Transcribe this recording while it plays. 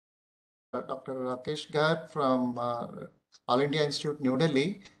Dr. Rakesh Garg from All India Institute, New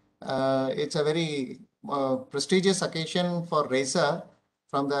Delhi. It's a very prestigious occasion for RAISA.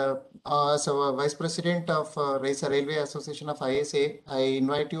 From the as a Vice President of RAISA Railway Association of ISA, I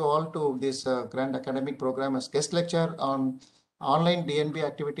invite you all to this grand academic program as guest lecture on online DNB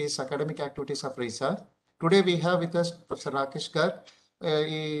activities, academic activities of RAISA. Today we have with us Professor Rakesh Garg.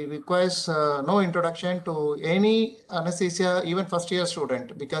 He requires no introduction to any anesthesia, even first year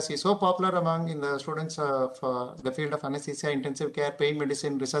student, because he's so popular among in the students of the field of anesthesia, intensive care, pain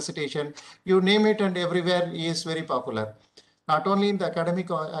medicine, resuscitation, you name it, and everywhere he is very popular. Not only in the academic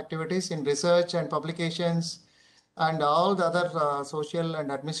activities, in research and publications, and all the other social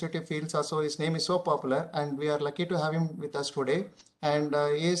and administrative fields also, his name is so popular, and we are lucky to have him with us today. And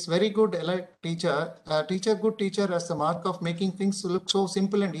he is very good teacher. Good teacher as the mark of making things look so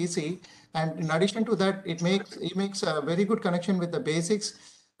simple and easy. And in addition to that, he makes a very good connection with the basics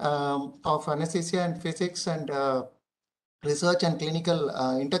of anesthesia and physics and research and clinical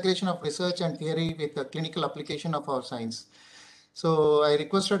integration of research and theory with the clinical application of our science. So I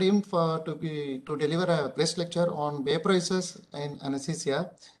requested him to deliver a guest lecture on vaporizers and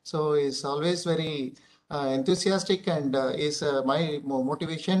anesthesia. So he's always very enthusiastic, and is my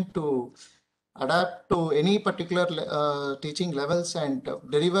motivation to adapt to any particular teaching levels and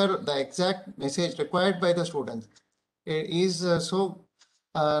deliver the exact message required by the students. He is so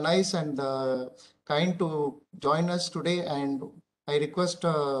nice and kind to join us today, and I request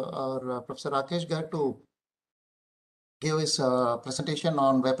our Professor Rakesh Garg to give his presentation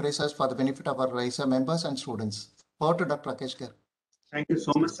on vaporizers for the benefit of our RAISA members and students. Over to Dr. Rakesh Garg. Thank you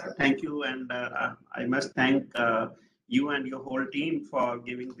so much, sir. Thank you. And I must thank you and your whole team for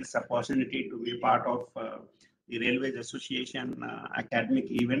giving this opportunity to be part of the Railways Association academic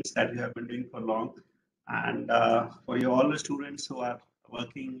events that you have been doing for long. And for you, all the students who are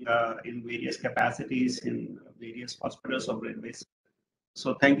working in various capacities in various hospitals of Railways.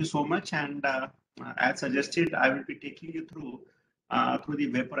 So thank you so much. And as suggested, I will be taking you through the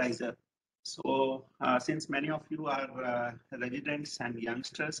vaporizer. So since many of you are residents and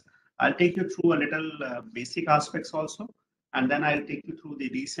youngsters, I'll take you through a little basic aspects also, and then I'll take you through the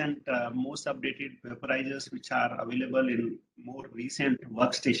recent most updated vaporizers which are available in more recent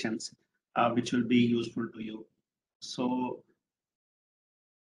workstations, which will be useful to you. So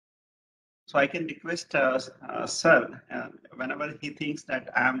I can request sir, whenever he thinks that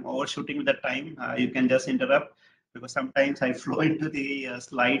I'm overshooting with the time, you can just interrupt, because sometimes I flow into the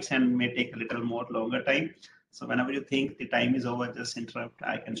slides and may take a little more longer time. So whenever you think the time is over, just interrupt.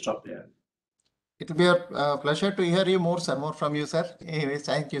 I can stop there. It will be a pleasure to hear you more from you, sir. Anyways,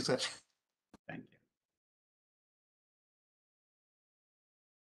 thank you, sir. Thank you.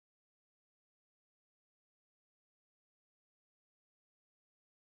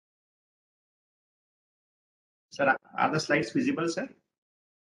 Sir, are the slides visible, sir?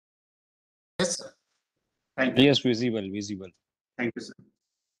 Yes, sir. Thank you. Yes, visible. Thank you, sir.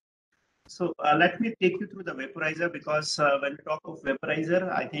 So let me take you through the vaporizer, because when we talk of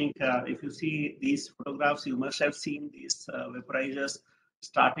vaporizer, I think if you see these photographs, you must have seen these vaporizers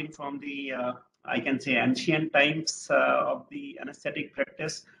starting from the, I can say, ancient times of the anesthetic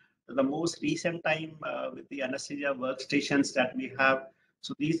practice to the most recent time with the anesthesia workstations that we have.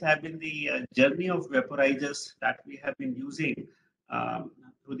 So these have been the journey of vaporizers that we have been using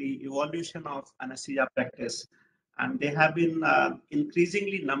through the evolution of anesthesia practice. And they have been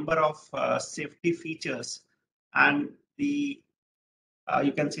increasingly number of safety features, and the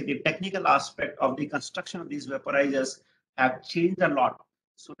you can say the technical aspect of the construction of these vaporizers have changed a lot,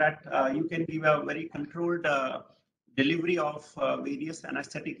 so that you can give a very controlled delivery of various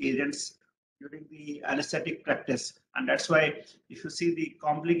anesthetic agents during the anesthetic practice. And that's why if you see the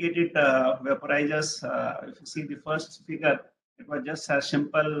complicated vaporizers, if you see the first figure, it was just a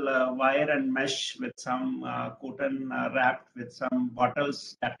simple wire and mesh with some cotton wrapped with some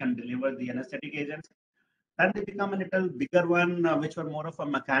bottles that can deliver the anesthetic agents. Then they become a little bigger one, which were more of a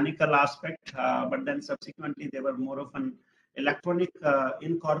mechanical aspect, but then subsequently they were more of an electronic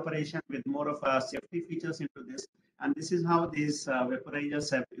incorporation with more of a safety features into this. And this is how these vaporizers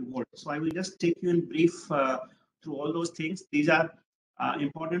have evolved. So I will just take you in brief through all those things. These are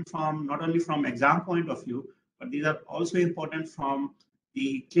important from not only from exam point of view, but these are also important from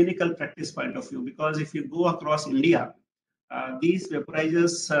the clinical practice point of view, because if you go across India, these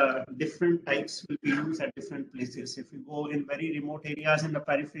vaporizers, different types will be used at different places. If you go in very remote areas in the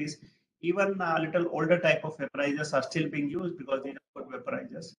peripheries, even a little older type of vaporizers are still being used because they are good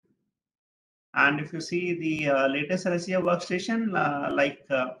vaporizers. And if you see the latest anesthesia workstation, like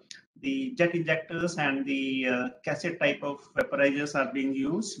the jet injectors and the cassette type of vaporizers are being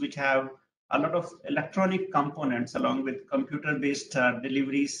used, which have a lot of electronic components along with computer-based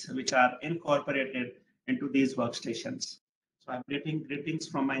deliveries which are incorporated into these workstations. So I'm getting greetings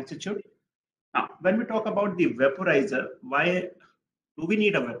from my institute. Now, when we talk about the vaporizer, why do we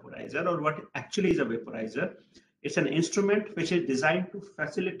need a vaporizer, or what actually is a vaporizer? It's an instrument which is designed to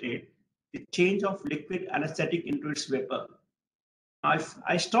facilitate the change of liquid anesthetic into its vapor. Now, if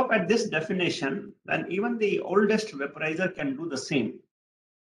I stop at this definition, then even the oldest vaporizer can do the same.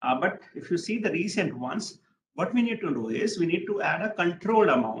 But if you see the recent ones, what we need to do is we need to add a controlled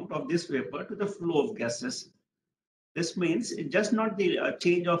amount of this vapor to the flow of gases. This means it's just not the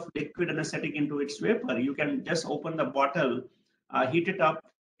change of liquid anesthetic into its vapor. You can just open the bottle, heat it up,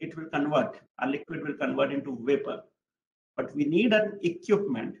 it will convert, a liquid will convert into vapor. But we need an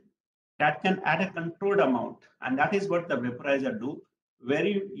equipment that can add a controlled amount, and that is what the vaporizer do, where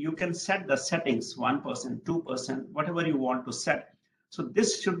you can set the settings, 1%, 2%, whatever you want to set. So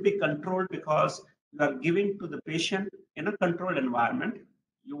this should be controlled because you are giving to the patient in a controlled environment.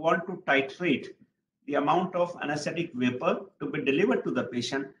 You want to titrate the amount of anesthetic vapor to be delivered to the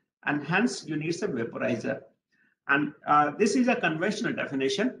patient, and hence you need a vaporizer. And this is a conventional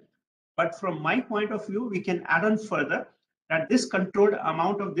definition, but from my point of view, we can add on further that this controlled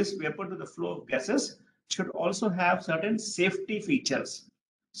amount of this vapor to the flow of gases should also have certain safety features,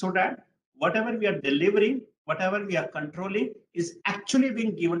 so that whatever we are delivering, whatever we are controlling is actually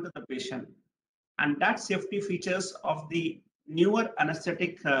being given to the patient. And that safety features of the newer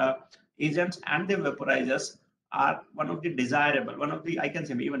anesthetic agents and the vaporizers are one of the desirable, one of the, I can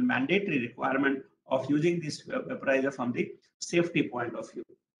say even mandatory requirement of using this vaporizer from the safety point of view.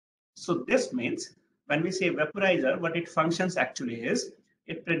 So this means when we say vaporizer, what it functions actually is,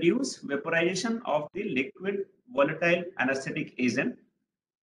 it produces vaporization of the liquid volatile anesthetic agent.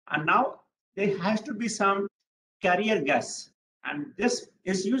 And now there has to be some carrier gas. And this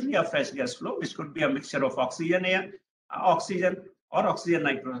is usually a fresh gas flow, which could be a mixture of oxygen air, oxygen or oxygen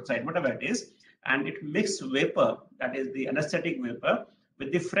nitroxide, whatever it is. And it mixes vapor, that is the anesthetic vapor,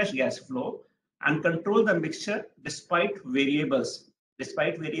 with the fresh gas flow and control the mixture despite variables.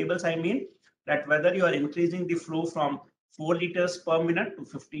 Despite variables, I mean that whether you are increasing the flow from 4 liters per minute to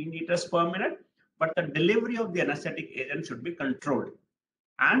 15 liters per minute, but the delivery of the anesthetic agent should be controlled,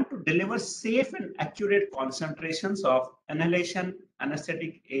 and to deliver safe and accurate concentrations of inhalation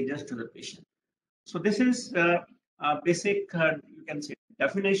anesthetic agents to the patient. So this is basic, you can say,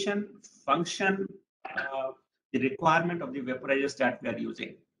 definition, function, the requirement of the vaporizers that we are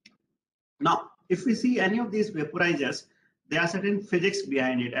using. Now, if we see any of these vaporizers, there are certain physics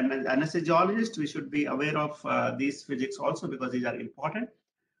behind it, and as anesthesiologists, we should be aware of these physics also, because these are important.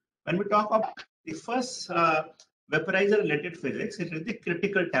 When we talk about the first vaporizer related physics, it is the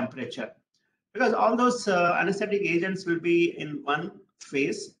critical temperature, because all those anesthetic agents will be in one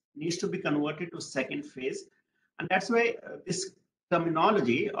phase, needs to be converted to second phase, and that's why this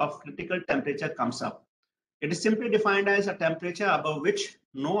terminology of critical temperature comes up. It is simply defined as a temperature above which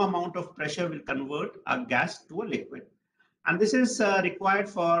no amount of pressure will convert a gas to a liquid. And this is required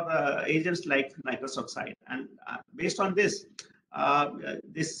for agents like nitrous oxide. And based on this,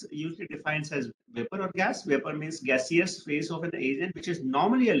 this usually defines as vapor or gas. Vapor means gaseous phase of an agent which is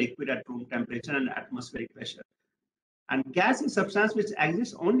normally a liquid at room temperature and atmospheric pressure. And gas is substance which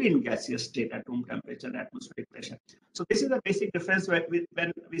exists only in gaseous state at room temperature and atmospheric pressure. So this is the basic difference when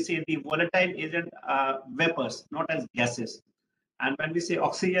we say the volatile agent vapors, not as gases. And when we say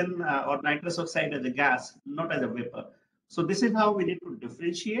oxygen or nitrous oxide as a gas, not as a vapor. So this is how we need to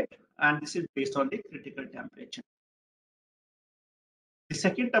differentiate, and this is based on the critical temperature. The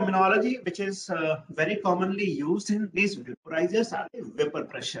second terminology, which is very commonly used in these vaporizers, are the vapor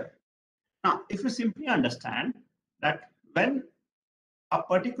pressure. Now, if you simply understand that when a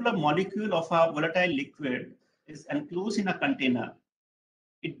particular molecule of a volatile liquid is enclosed in a container,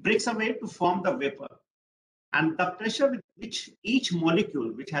 it breaks away to form the vapor. And the pressure with which each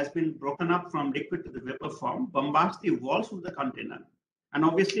molecule, which has been broken up from liquid to the vapor form, bombards the walls of the container. And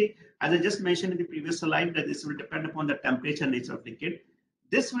obviously, as I just mentioned in the previous slide, that this will depend upon the temperature nature of liquid.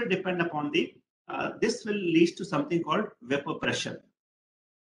 This will depend upon the, this will lead to something called vapor pressure.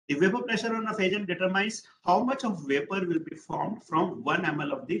 The vapor pressure on a agent determines how much of vapor will be formed from 1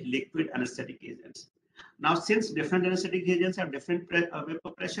 ml of the liquid anesthetic agents. Now, since different anesthetic agents have different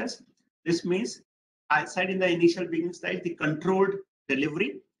vapor pressures, this means I said in the initial beginning slide, the controlled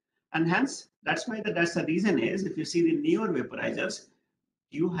delivery, and hence that's why that's the reason is if you see the newer vaporizers,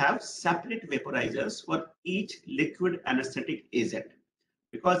 you have separate vaporizers for each liquid anesthetic agent,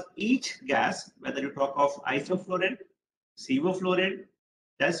 because each gas, whether you talk of isoflurane, sevoflurane,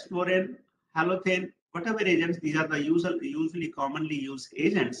 desflurane, halothane, whatever agents, these are the usually commonly used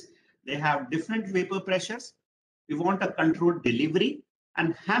agents. they have different vapor pressures. We want a controlled delivery,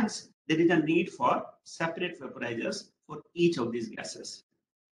 and hence there is a need for separate vaporizers for each of these gases.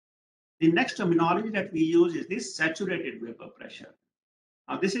 The next terminology that we use is this saturated vapor pressure.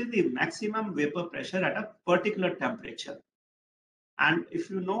 Now, this is the maximum vapor pressure at a particular temperature. And if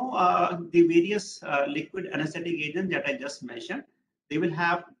you know the various liquid anesthetic agents that I just mentioned, they will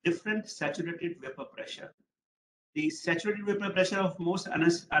have different saturated vapor pressure. The saturated vapor pressure of most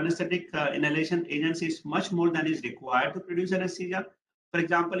anesthetic inhalation agents is much more than is required to produce anesthesia. For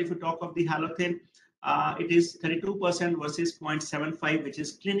example, if you talk of the halothane, it is 32% versus 0.75, which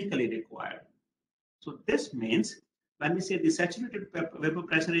is clinically required. So this means when we say the saturated vapor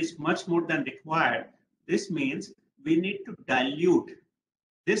pressure is much more than required, this means we need to dilute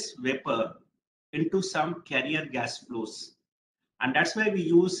this vapor into some carrier gas flows. And that's why we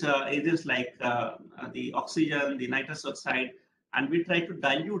use agents like the oxygen, the nitrous oxide, and we try to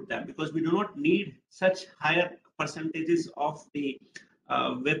dilute them because we do not need such higher percentages of the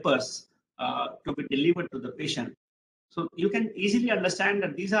vapors to be delivered to the patient. So you can easily understand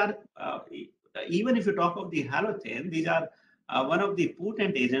that these are, even if you talk of the halothane, these are one of the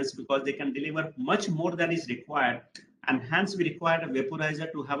potent agents because they can deliver much more than is required. And hence we require a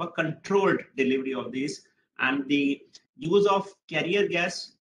vaporizer to have a controlled delivery of these. And the use of carrier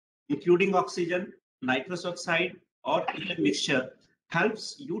gas, including oxygen, nitrous oxide, or air mixture,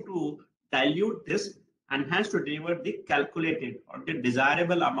 helps you to dilute this and hence to deliver the calculated or the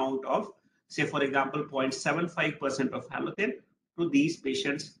desirable amount of, say, for example, 0.75% of halothane to these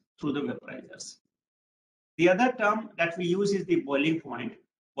patients through the vaporizers. The other term that we use is the boiling point.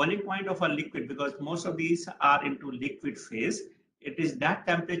 Boiling point of a liquid, because most of these are into liquid phase. It is that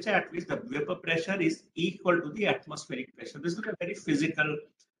temperature at which the vapor pressure is equal to the atmospheric pressure. This is a very physical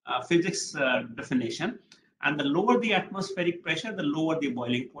physics definition. And the lower the atmospheric pressure, the lower the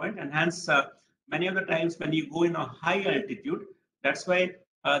boiling point. And hence, many of the times when you go in a high altitude, that's why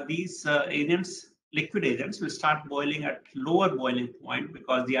these agents, liquid agents, will start boiling at lower boiling point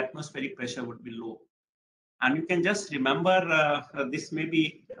because the atmospheric pressure would be low. And you can just remember, this may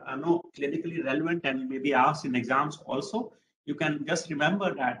be no clinically relevant and may be asked in exams also. You can just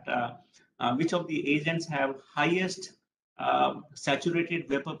remember that which of the agents have highest saturated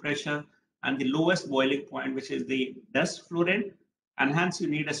vapor pressure and the lowest boiling point, which is the dust fluorine. And hence you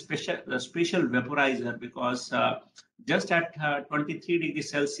need a special vaporizer because just at 23 degrees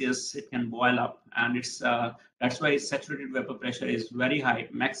Celsius, it can boil up. And it's that's why its saturated vapor pressure is very high,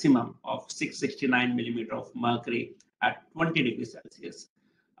 maximum of 669 millimeter of mercury at 20 degrees Celsius.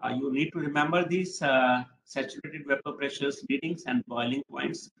 You need to remember these saturated vapor pressures readings and boiling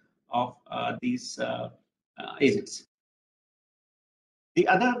points of these agents. The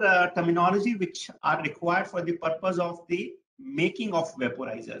other terminology which are required for the purpose of the making of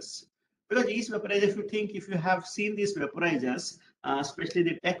vaporizers, because these vaporizers, if you think, if you have seen these vaporizers, especially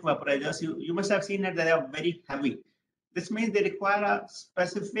the tech vaporizers, you must have seen that they are very heavy. This means they require a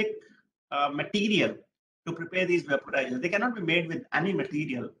specific material to prepare these vaporizers. They cannot be made with any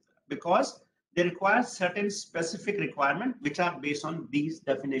material because they require certain specific requirements which are based on these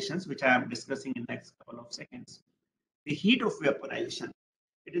definitions, which I am discussing in the next couple of seconds. The heat of vaporization.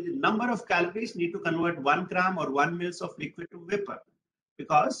 It is the number of calories need to convert 1 gram or 1 mils of liquid to vapor.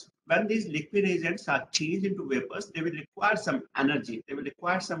 Because when these liquid agents are changed into vapors, they will require some energy, they will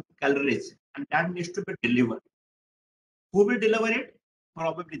require some calories, and that needs to be delivered. Who will deliver it?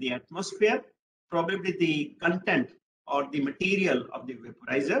 Probably the atmosphere, probably the content or the material of the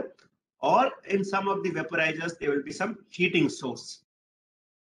vaporizer, or in some of the vaporizers, there will be some heating source.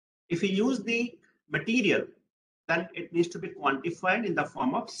 If you use the material, then it needs to be quantified in the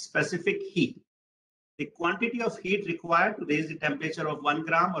form of specific heat. The quantity of heat required to raise the temperature of 1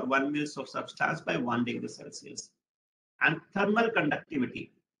 gram or 1 mils of substance by 1 degree Celsius. And thermal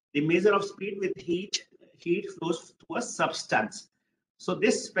conductivity, the measure of speed with heat flows to a substance. So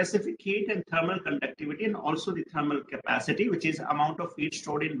this specific heat and thermal conductivity and also the thermal capacity, which is amount of heat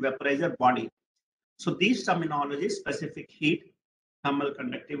stored in vaporizer body. So these terminologies, specific heat, thermal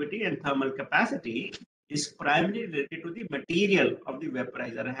conductivity and thermal capacity, is primarily related to the material of the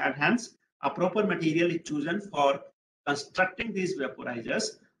vaporizer, and hence a proper material is chosen for constructing these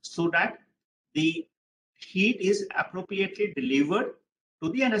vaporizers so that the heat is appropriately delivered to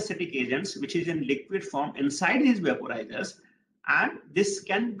the anesthetic agents, which is in liquid form inside these vaporizers, and this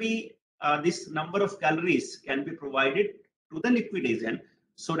can be this number of calories can be provided to the liquid agent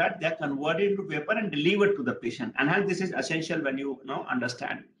so that they are converted into vapor and delivered to the patient. And hence this is essential when you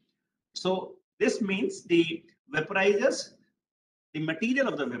understand. So this means the vaporizers, the material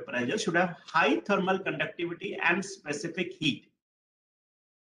of the vaporizer should have high thermal conductivity and specific heat.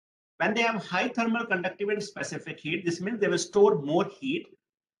 When they have high thermal conductivity and specific heat, this means they will store more heat,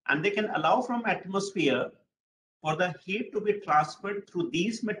 and they can allow from atmosphere for the heat to be transferred through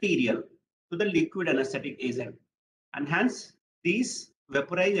these material to the liquid anesthetic agent. And hence, these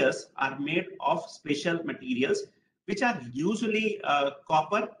vaporizers are made of special materials, which are usually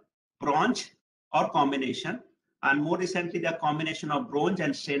copper, bronze, or combination. And more recently, the combination of bronze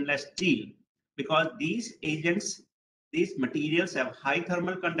and stainless steel, because these agents, these materials have high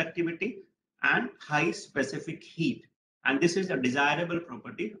thermal conductivity and high specific heat. And this is a desirable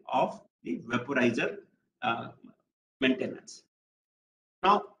property of the vaporizer maintenance.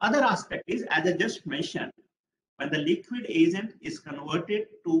 Now, other aspect is, as I just mentioned, when the liquid agent is converted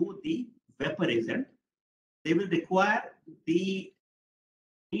to the vapor agent, they will require the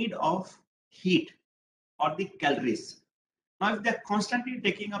need of heat or the calories. Now, if they're constantly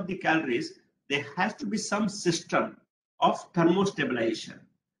taking up the calories, there has to be some system of thermostabilization,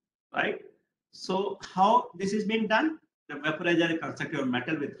 right? So how this is being done? The vaporizer is constructed of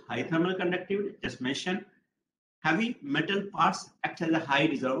metal with high thermal conductivity, just mentioned. Heavy metal parts act as a high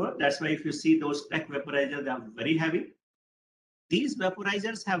reservoir. That's why if you see those tech vaporizers, they are very heavy. These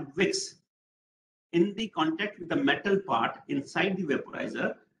vaporizers have wicks in the contact with the metal part inside the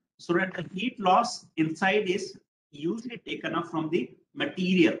vaporizer, so that the heat loss inside is usually taken up from the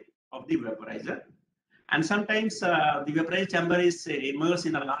material of the vaporizer. And sometimes the vaporizer chamber is immersed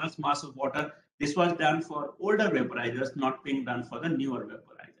in a large mass of water. This was done for older vaporizers, not being done for the newer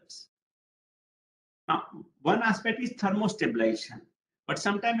vaporizers. Now, one aspect is thermostabilization, but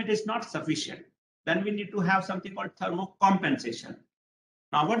sometimes it is not sufficient. Then we need to have something called thermocompensation.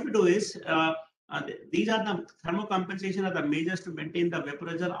 Now, what we do is, these are the thermocompensation are the measures to maintain the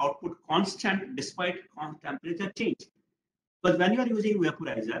vaporizer output constant despite temperature change. Because when you are using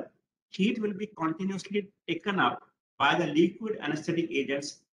vaporizer, heat will be continuously taken up by the liquid anesthetic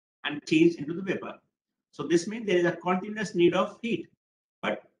agents and changed into the vapor. So this means there is a continuous need of heat,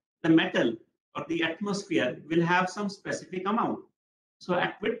 but the metal or the atmosphere will have some specific amount. So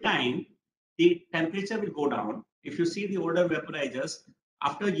at which time the temperature will go down. If you see the older vaporizers,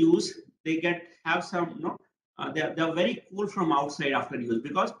 after use, they have some, they're very cool from outside after use,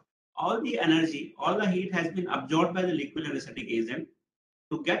 because all the energy, all the heat has been absorbed by the liquid anesthetic agent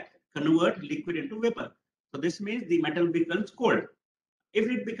to convert liquid into vapor. So this means the metal becomes cold. If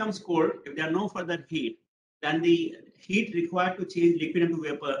it becomes cold, if there are no further heat, then the heat required to change liquid into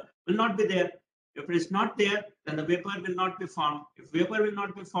vapor will not be there. If it is not there, then the vapor will not be formed. If vapor will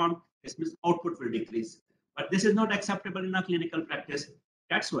not be formed, this means output will decrease. But this is not acceptable in a clinical practice.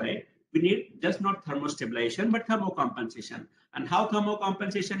 That's why we need just not thermostabilization, but thermocompensation. And how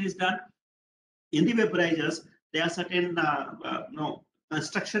thermocompensation is done? In the vaporizers, there are certain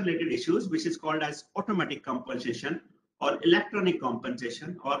construction-related issues, which is called as automatic compensation, or electronic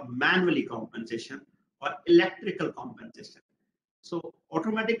compensation, or manually compensation, or electrical compensation. So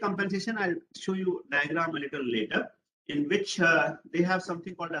automatic compensation, I'll show you diagram a little later, in which they have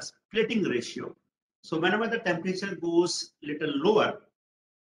something called a splitting ratio. So whenever the temperature goes little lower,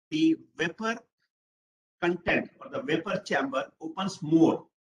 the vapor content or the vapor chamber opens more,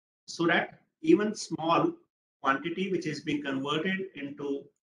 so that even small quantity which is being converted into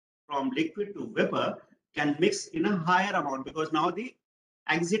from liquid to vapor can mix in a higher amount, because now the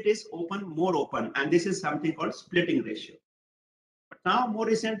exit is more open, and this is something called splitting ratio. But now more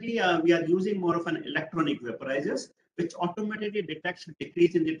recently we are using more of an electronic vaporizers, which automatically detects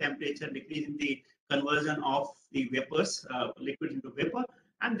decrease in the temperature, decrease in the conversion of the vapors, liquid into vapor,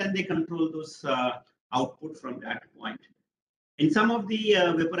 and then they control those output from that point. In some of the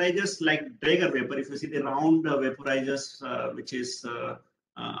vaporizers like Draeger vapor, if you see the round vaporizers which is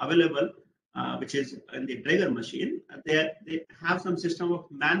available, which is in the Draeger machine, they have some system of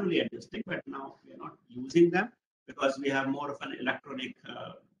manually adjusting, but now we are not using them because we have more of an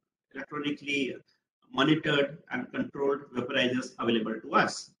electronically monitored and controlled vaporizers available to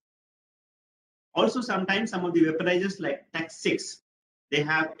us. Also, sometimes some of the vaporizers like Tech 6, they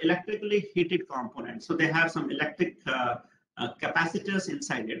have electrically heated components. So they have some electric capacitors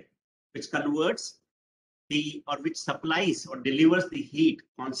inside it, which converts which supplies or delivers the heat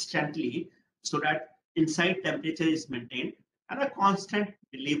constantly, so that inside temperature is maintained, and a constant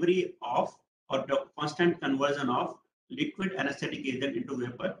delivery of or the constant conversion of liquid anesthetic agent into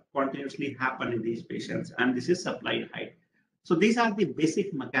vapor continuously happen in these patients, and this is supplied height. So these are the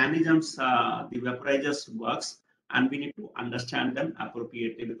basic mechanisms the vaporizers works, and we need to understand them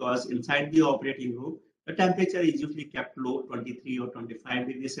appropriately, because inside the operating room, the temperature is usually kept low, 23 or 25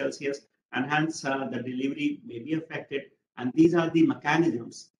 degrees Celsius, and hence the delivery may be affected. And these are the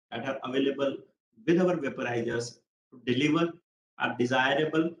mechanisms that are available with our vaporizers to deliver a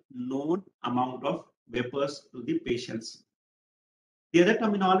desirable known amount of vapors to the patients. The other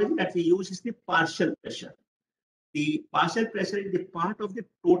terminology that we use is the partial pressure. The partial pressure is the part of the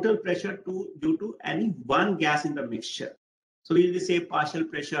total pressure due to any one gas in the mixture. So we will say partial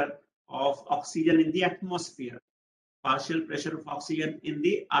pressure of oxygen in the atmosphere, partial pressure of oxygen in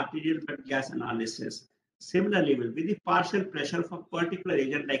the arterial blood gas analysis. Similarly, will be the partial pressure of a particular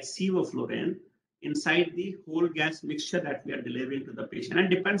agent like sevoflurane inside the whole gas mixture that we are delivering to the patient, and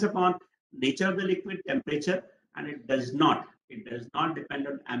depends upon nature of the liquid, temperature, and it does not depend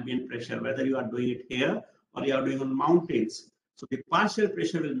on ambient pressure, whether you are doing it here or you are doing on mountains. So the partial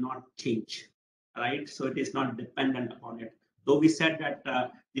pressure will not change, right? So it is not dependent upon it. Though we said that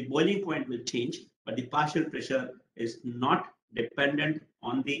the boiling point will change, but the partial pressure is not dependent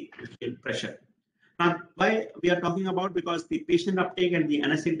on the pressure. Now, why we are talking about, because the patient uptake and the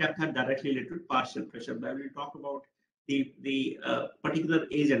anesthetic depth are directly related to partial pressure. When we talk about the particular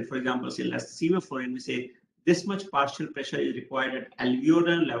agent, for example, say let's sevoflurane, we say this much partial pressure is required at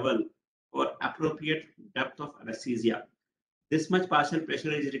alveolar level for appropriate depth of anesthesia. This much partial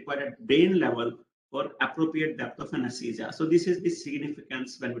pressure is required at brain level for appropriate depth of anesthesia. So this is the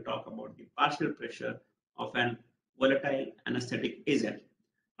significance when we talk about the partial pressure of an volatile anesthetic agent.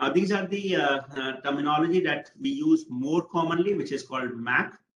 These are the terminology that we use more commonly, which is called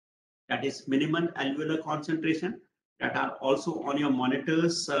MAC, that is minimum alveolar concentration, that are also on your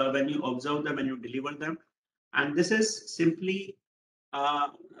monitors when you observe them, when you deliver them. And this is simply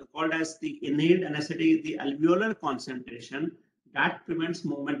called as the inhaled anesthetic, the alveolar concentration that prevents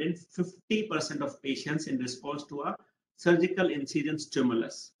movement in 50% of patients in response to a surgical incision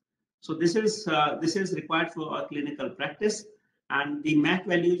stimulus. So this is required for our clinical practice. And the MAC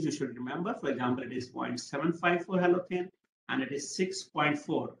values you should remember. For example, it is 0.75 for halothane and it is 6.4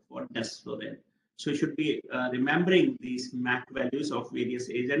 for desflurane. So you should be remembering these MAC values of various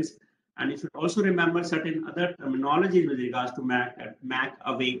agents. And you should also remember certain other terminology with regards to MAC, MAC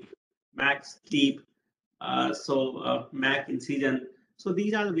awake, MAC sleep, MAC incision. So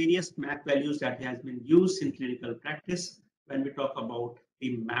these are the various MAC values that has been used in clinical practice when we talk about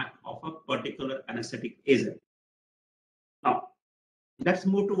the MAC of a particular anesthetic agent. Now, let's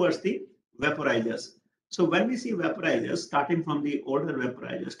move towards the vaporizers. So when we see vaporizers, starting from the older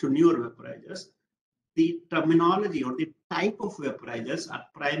vaporizers to newer vaporizers, the terminology or the type of vaporizers are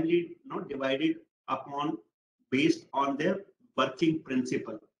primarily divided upon based on their working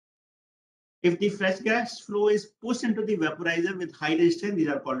principle. If the fresh gas flow is pushed into the vaporizer with high resistance, these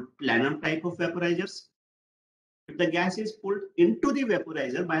are called plenum type of vaporizers. If the gas is pulled into the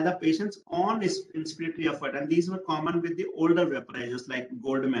vaporizer by the patient's own inspiratory effort, and these were common with the older vaporizers like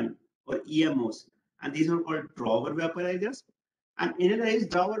Goldman or EMOs, and these were called drawer vaporizers. And inhaled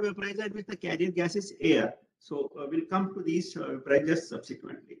drawer vaporizer in which the carrier gas is air. So we'll come to these vaporizers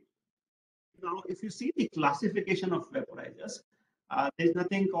subsequently. Now, if you see the classification of vaporizers, there's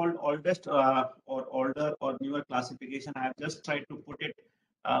nothing called oldest or older or newer classification. I have just tried to put it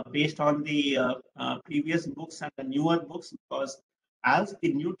based on the previous books and the newer books, because as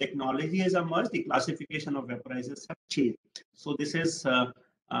the new technology has emerged, the classification of vaporizers have changed. So this is,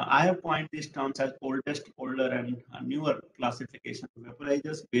 I have coined these terms as oldest, older, and newer classification of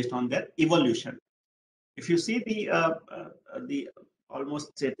vaporizers based on their evolution. If you see the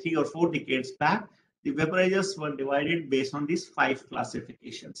almost say 3 or 4 decades back, the vaporizers were divided based on these 5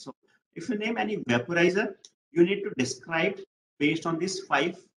 classifications. So if you name any vaporizer, you need to describe based on these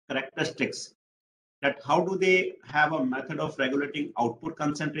 5 characteristics, that how do they have a method of regulating output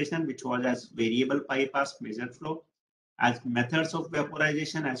concentration, which was as variable bypass, measured flow, as methods of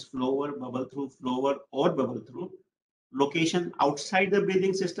vaporization as flow over, bubble through, flow over, or bubble through, location outside the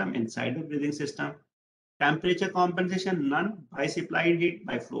breathing system, inside the breathing system, temperature compensation, none, by supplied heat,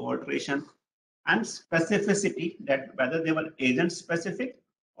 by flow alteration, and specificity, that whether they were agent specific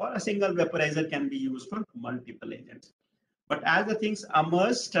or a single vaporizer can be used for multiple agents. But as the things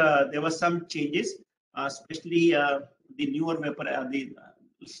emerged, there were some changes, especially the newer the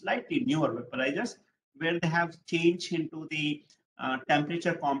slightly newer vaporizers, where they have changed into the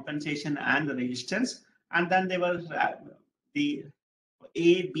temperature compensation and the resistance. And then they were the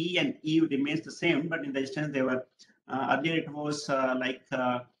A, B, and E remains the same, but in the resistance they were earlier it was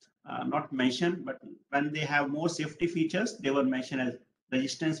not mentioned, but when they have more safety features, they were mentioned as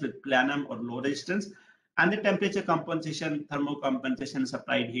resistance with plenum or low resistance. And the temperature compensation, thermocompensation,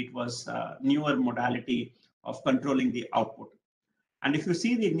 supplied heat was newer modality of controlling the output. And if you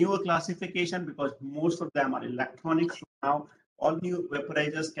see the newer classification, because most of them are electronic, so now all new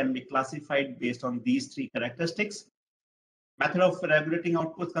vaporizers can be classified based on these 3 characteristics. Method of regulating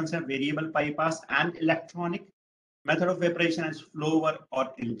output concern variable bypass and electronic. Method of vaporization is flow over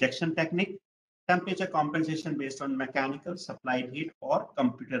or injection technique. Temperature compensation based on mechanical, supplied heat, or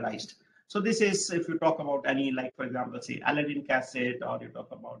computerized. So this is if you talk about any, like for example, say Aladdin cassette, or you talk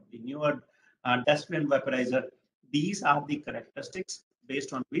about the newer Desplin vaporizer. These are the characteristics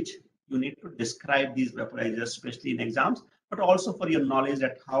based on which you need to describe these vaporizers, especially in exams, but also for your knowledge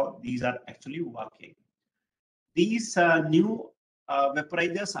that how these are actually working. These new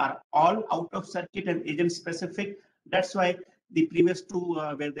vaporizers are all out of circuit and agent specific. That's why the previous two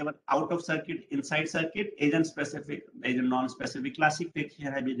where they were out of circuit, inside circuit, agent specific, agent non-specific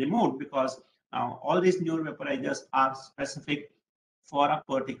classification have been removed, because all these new vaporizers are specific for a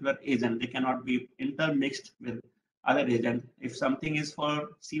particular agent. They cannot be intermixed with other agent. If something is for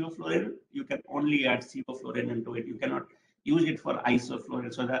sevoflurane, you can only add sevoflurane into it. You cannot use it for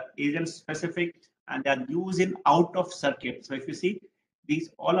isoflurane. So the agent specific, and they are used in out of circuit. So if you see, these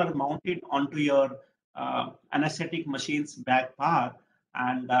all are mounted onto your anesthetic machine's back bar,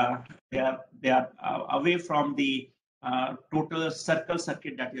 and they are away from the total circle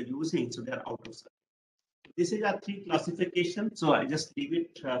circuit that you're using. So they are out of circuit. This is our three classification. So I just leave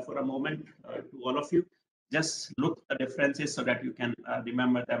it for a moment to all of you. Just look at the differences so that you can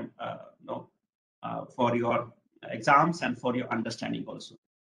remember them for your exams and for your understanding also.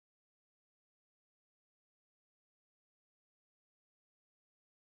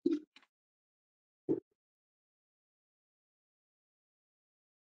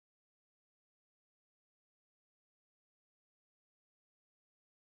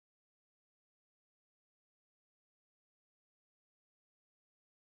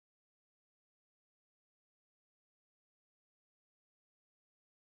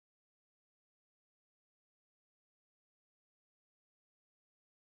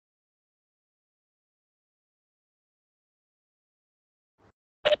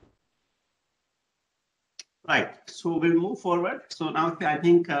 Right. So we'll move forward. So now I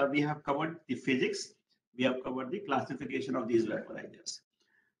think we have covered the physics. We have covered the classification of these vaporizers.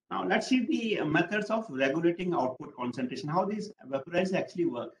 Now let's see the methods of regulating output concentration, how these vaporizers actually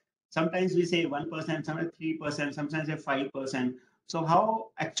work. Sometimes we say 1%, sometimes 3%, sometimes say 5%. So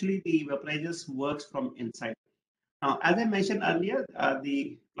how actually the vaporizers works from inside. Now, as I mentioned earlier,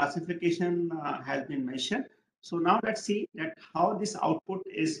 the classification has been mentioned. So now let's see that how this output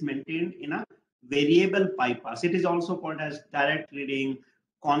is maintained in a variable bypass. It is also called as direct reading,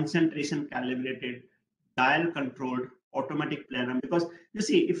 concentration calibrated, dial controlled, automatic plenum. Because you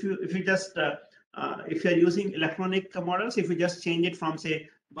see, if you just if you are using electronic models, if you just change it from say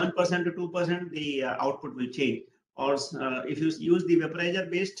 1% to 2%, the output will change. Or if you use the vaporizer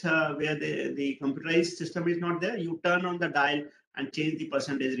based where the computerized system is not there, you turn on the dial and change the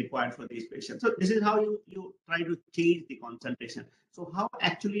percentage required for these patients. So this is how you try to change the concentration. So how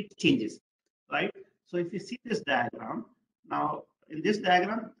actually it changes, right? So if you see this diagram, now in this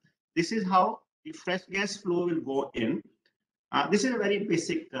diagram, this is how the fresh gas flow will go in. This is a very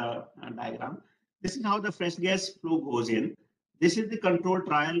basic diagram. This is how the fresh gas flow goes in. This is the control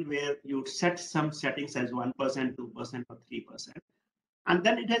trial where you set some settings as 1%, 2%, or 3%. And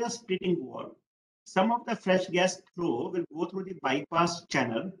then it has a splitting valve. Some of the fresh gas flow will go through the bypass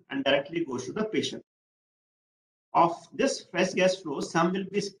channel and directly goes to the patient. Of this fresh gas flow, some will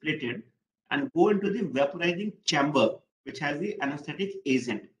be splitted and go into the vaporizing chamber, which has the anesthetic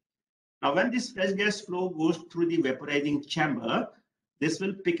agent. Now, when this fresh gas flow goes through the vaporizing chamber, this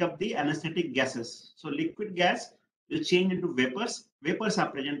will pick up the anesthetic gases. So liquid gas will change into vapors. Vapors are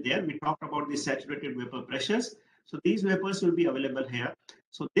present there. We talked about the saturated vapor pressures. So these vapors will be available here.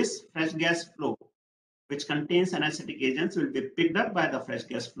 So this fresh gas flow, which contains anesthetic agents, will be picked up by the fresh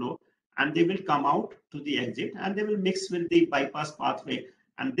gas flow, and they will come out to the exit, and they will mix with the bypass pathway,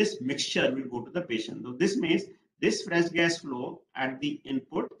 and this mixture will go to the patient. So this means this fresh gas flow at the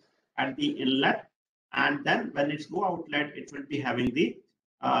input, at the inlet, and then when it's go outlet, it will be having the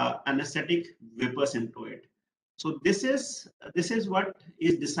anesthetic vapors into it. So this is what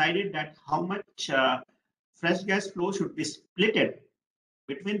is decided, that how much fresh gas flow should be splitted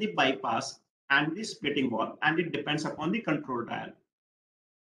between the bypass and the splitting valve, and it depends upon the control dial.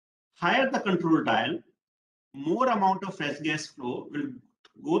 Higher the control dial, more amount of fresh gas flow will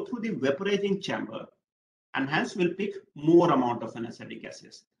go through the vaporizing chamber, and hence will pick more amount of anesthetic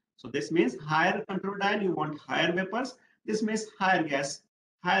gases. So this means higher control dial, you want higher vapors. This means higher gas,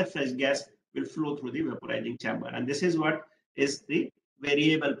 higher fresh gas will flow through the vaporizing chamber. And this is what is the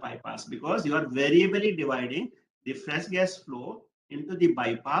variable bypass, because you are variably dividing the fresh gas flow into the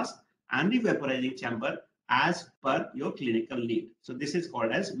bypass and the vaporizing chamber as per your clinical need. So this is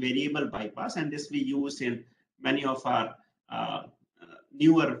called as variable bypass, and this we use in many of our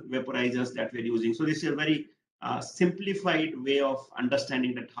newer vaporizers that we're using. So this is a very simplified way of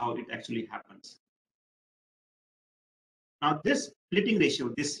understanding that how it actually happens. Now, this splitting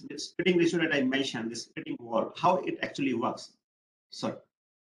ratio, this splitting ratio that I mentioned, this splitting wall, how it actually works. Sorry.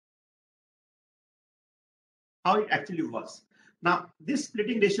 How it actually works. Now, this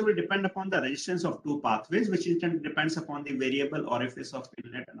splitting ratio will depend upon the resistance of two pathways, which in turn depends upon the variable orifice of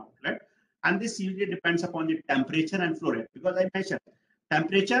inlet and outlet. And this usually depends upon the temperature and flow rate, because I mentioned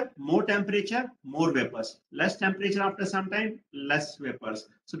temperature, more vapors. Less temperature after some time, less vapors.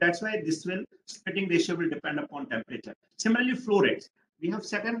 So that's why this splitting ratio will depend upon temperature. Similarly, flow rates. We have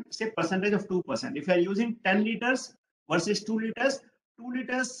certain, say, percentage of 2%. If you are using 10 liters versus 2 liters, 2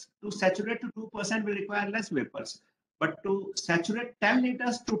 liters to saturate to 2% will require less vapors. But to saturate 10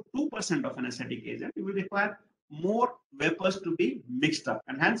 liters to 2% of an anesthetic agent, you will require more vapors to be mixed up.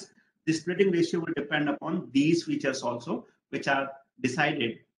 And hence, the splitting ratio will depend upon these features also, which are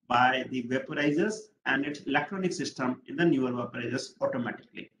decided by the vaporizers and its electronic system in the newer vaporizers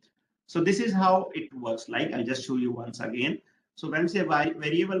automatically. So this is how it works like. I'll just show you once again. So when say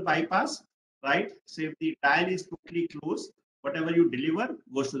variable bypass, right? So if the dial is totally closed, whatever you deliver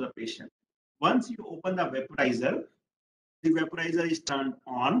goes to the patient. Once you open the vaporizer is turned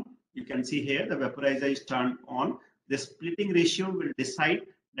on. You can see here the vaporizer is turned on. The splitting ratio will decide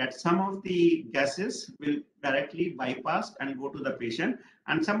that some of the gases will directly bypass and go to the patient,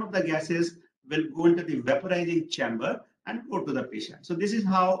 and some of the gases will go into the vaporizing chamber and go to the patient. So this is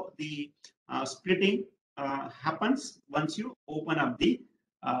how the splitting happens once you open up the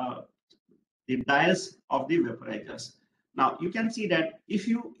dials of the vaporizers. Now you can see that if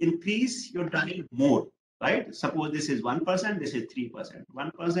you increase your dial more, right? Suppose this is 1%, this is 3%,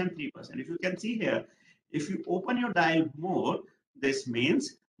 1%, 3%. If you can see here, if you open your dial more, this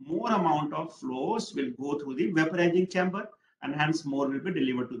means more amount of flows will go through the vaporizing chamber, and hence more will be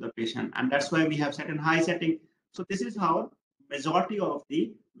delivered to the patient. And that's why we have set in high setting. So this is how majority of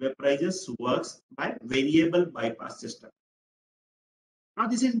the vaporizers works by variable bypass system. Now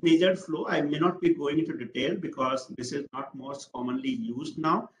this is measured flow. I may not be going into detail because this is not most commonly used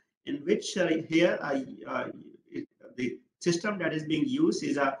now, in which here the system that is being used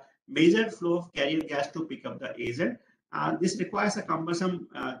is a measured flow of carrier gas to pick up the agent. This requires a cumbersome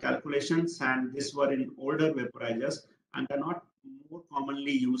calculations, and this were in older vaporizers and are not more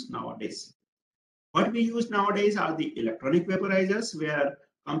commonly used nowadays. What we use nowadays are the electronic vaporizers, where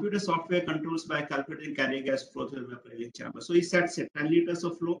computer software controls by calculating carrier gas flow through the vaporizing chamber. So he sets 10 liters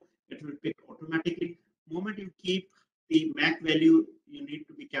of flow, it will pick automatically. Moment you keep the MAC value, you need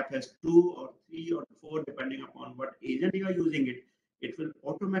to be kept as 2 or 3 or 4, depending upon what agent you are using it. It will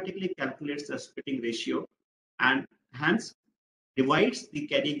automatically calculate the splitting ratio and hence divides the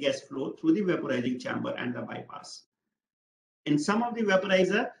carrier gas flow through the vaporizing chamber and the bypass. In some of the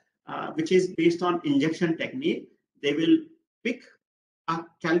vaporizer, which is based on injection technique, they will pick a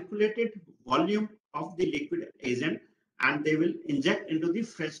calculated volume of the liquid agent and they will inject into the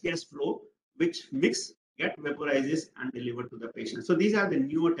fresh gas flow, which get vaporizes and delivered to the patient. So these are the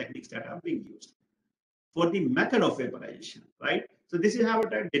newer techniques that are being used for the method of vaporization, right? So this is how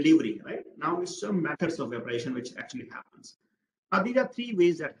it delivery, right? Now we some methods of vaporization which actually happens. Now these are 3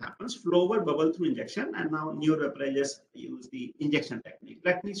 ways that happens: flow over, bubble through, injection, and now newer vaporizers use the injection technique.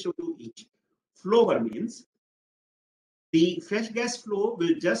 Let me show you each. Flow over means the fresh gas flow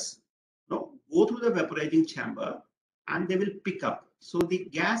will just go through the vaporizing chamber and they will pick up. So the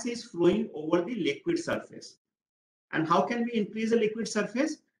gas is flowing over the liquid surface. And how can we increase the liquid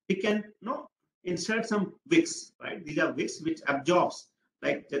surface? We can insert some wicks, right? These are wicks which absorbs,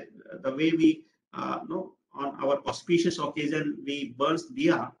 like the way we on our auspicious occasion we burns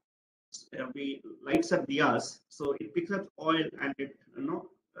diya, we lights up diyas, so it picks up oil and it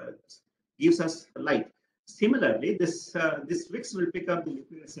gives us light. Similarly, this wicks will pick up the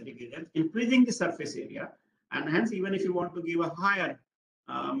liquid acidic agent, increasing the surface area, and hence even if you want to give a higher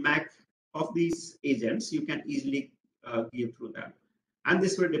MAC of these agents, you can easily give through that. And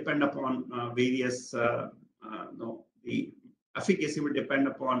this will depend upon various, the efficacy will depend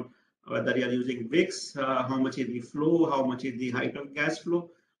upon whether you are using wicks, how much is the flow, how much is the height of gas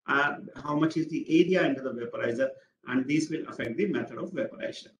flow, and how much is the area into the vaporizer, and these will affect the method of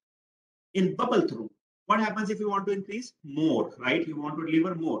vaporization. In bubble through, what happens if you want to increase more, right? You want to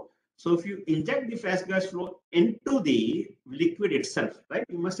deliver more. So if you inject the fresh gas flow into the liquid itself, right?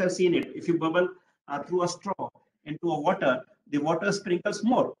 You must have seen it. If you bubble through a straw into a water, the water sprinkles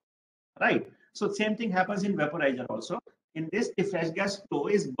more, right? So same thing happens in vaporizer also. In this, the fresh gas flow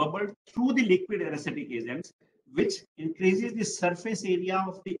is bubbled through the liquid anesthetic agents, which increases the surface area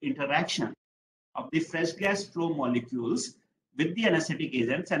of the interaction of the fresh gas flow molecules with the anesthetic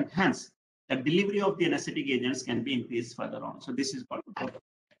agents, and hence the delivery of the anesthetic agents can be increased further on. So this is called vapor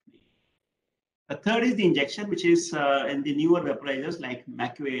technique. The third is the injection, which is in the newer vaporizers like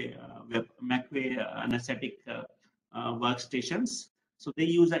McVay anesthetic workstations. So they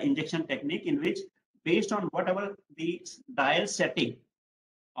use an injection technique in which, based on whatever the dial setting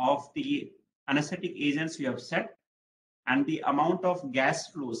of the anesthetic agents you have set and the amount of gas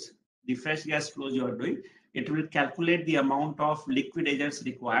flows, the fresh gas flows you are doing, it will calculate the amount of liquid agents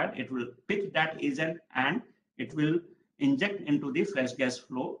required. It will pick that agent and it will inject into the fresh gas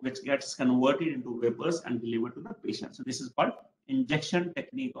flow, which gets converted into vapors and delivered to the patient. So this is called injection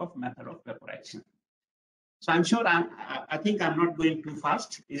technique of method of vaporization. So I'm sure I think I'm not going too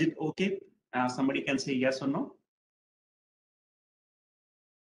fast. Is it okay? Somebody can say yes or no.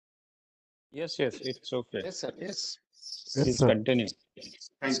 Yes, it's okay. Yes, sir. Yes. Please continue.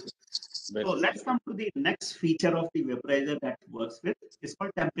 Thank you. So let's come to the next feature of the vaporizer that works with. It's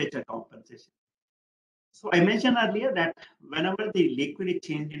called temperature compensation. So I mentioned earlier that whenever the liquid is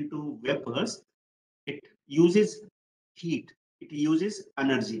changed into vapors, it uses heat, it uses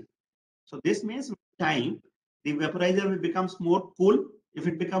energy. So this means with time, the vaporizer will becomes more cool. If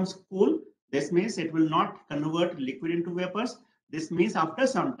it becomes cool, this means it will not convert liquid into vapors. This means after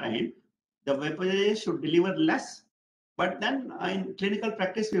some time, the vaporizer should deliver less. But then in clinical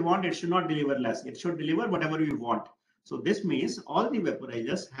practice, we want it should not deliver less. It should deliver whatever we want. So this means all the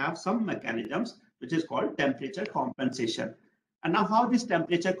vaporizers have some mechanisms which is called temperature compensation. And now how this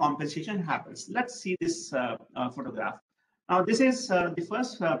temperature compensation happens? Let's see this photograph. Now this is the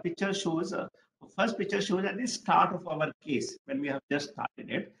first picture shows at the start of our case when we have just started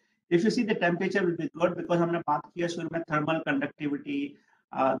it. If you see, the temperature will be good because हमने बात किया शुरू में thermal conductivity,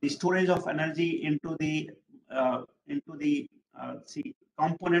 the storage of energy into the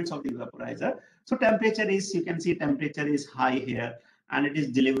components of the vaporizer. So temperature is, you can see temperature is high here and it is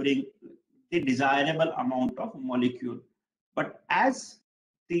delivering the desirable amount of molecule. But as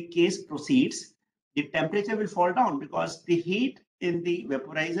the case proceeds, the temperature will fall down because the heat in the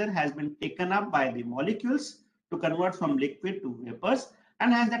vaporizer has been taken up by the molecules to convert from liquid to vapors,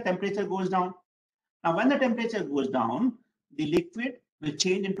 and as the temperature goes down. Now, when the temperature goes down, the liquid will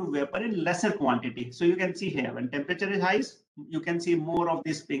change into vapor in lesser quantity. So you can see here, when temperature is high, you can see more of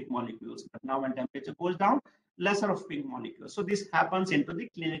these pink molecules. But now when temperature goes down, lesser of pink molecules. So this happens into the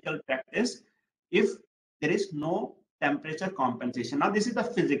clinical practice if there is no temperature compensation. Now this is the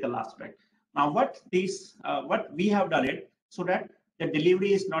physical aspect. Now what we have done it so that the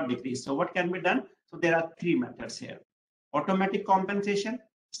delivery is not decreased. So what can be done? So there are three methods here: automatic compensation,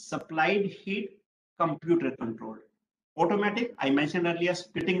 supplied heat, computer controlled. Automatic, I mentioned earlier,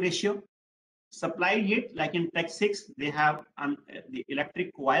 splitting ratio. Supplied heat, like in Tech 6, they have the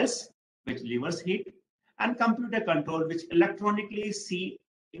electric coils which delivers heat, and computer control, which electronically see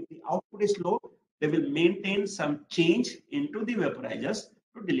if the output is low, they will maintain some change into the vaporizers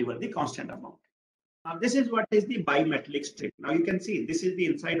to deliver the constant amount. Now, this is what is the bimetallic strip. Now, you can see this is the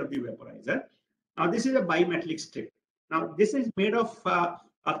inside of the vaporizer. Now, this is a bimetallic strip. Now, this is made of a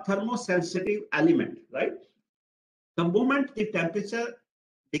thermosensitive element, right? The moment the temperature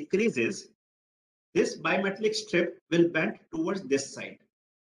decreases, this bimetallic strip will bend towards this side.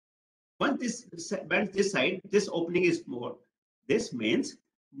 Once this bends this side, this opening is more. This means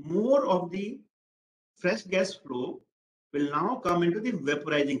more of the fresh gas flow will now come into the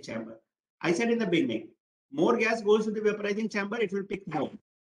vaporizing chamber. I said in the beginning, more gas goes to the vaporizing chamber, it will pick more.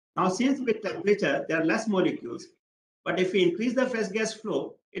 Now, since with temperature, there are less molecules, but if we increase the fresh gas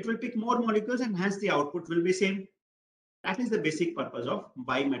flow, it will pick more molecules and hence the output will be same. That is the basic purpose of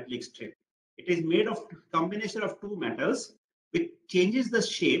bimetallic strip. It is made of combination of two metals which changes the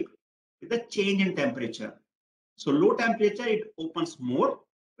shape with the change in temperature. So low temperature, it opens more.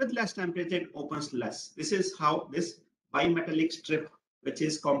 With less temperature, it opens less. This is how this bimetallic strip, which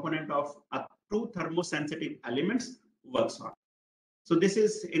is component of two thermosensitive elements, works on. So this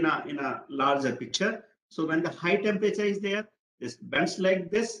is in a larger picture. So when the high temperature is there, this bends like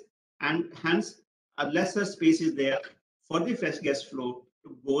this, and hence a lesser space is there for the fresh gas flow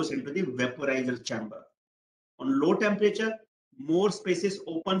to goes into the vaporizer chamber. On low temperature, more spaces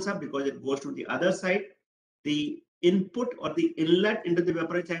opens up because it goes to the other side. The input or the inlet into the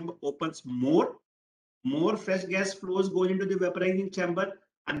vaporizer chamber opens more. More fresh gas flows go into the vaporizing chamber,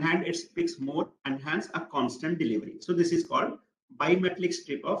 and hence it picks more, and hence a constant delivery. So this is called bimetallic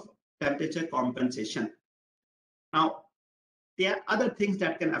strip of temperature compensation. Now, there are other things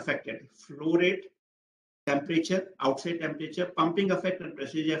that can affect it: flow rate, temperature, outside temperature, pumping effect, and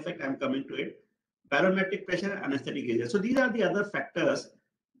pressure effect. I'm coming to it. Barometric pressure, anesthetic agent. So these are the other factors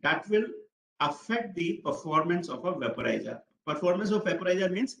that will affect the performance of a vaporizer. Performance of vaporizer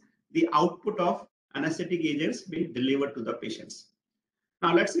means the output of anesthetic agents being delivered to the patients.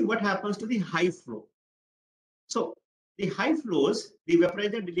 Now let's see what happens to the high flow. So the high flows, the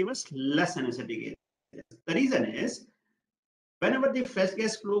vaporizer delivers less anesthetic agents. The reason is, whenever the fresh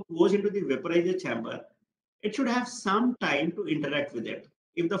gas flow goes into the vaporizer chamber, it should have some time to interact with it.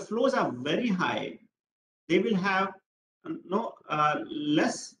 If the flows are very high, they will have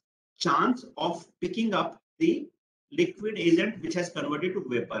less chance of picking up the liquid agent which has converted to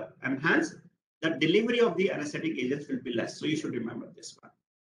vapor, and hence the delivery of the anesthetic agents will be less. So you should remember this one.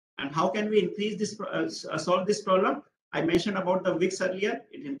 And how can we increase this, solve this problem? I mentioned about the wicks earlier.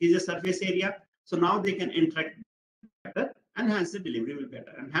 It increases surface area, so now they can interact better, and hence the delivery will be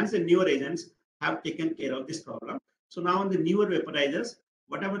better. And hence the newer agents have taken care of this problem. So now in the newer vaporizers,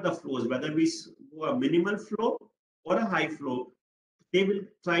 whatever the flows, whether we go a minimal flow or a high flow, they will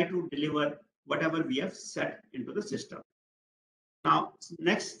try to deliver whatever we have set into the system. Now,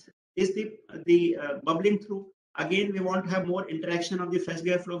 next is the bubbling through. Again, we want to have more interaction of the fresh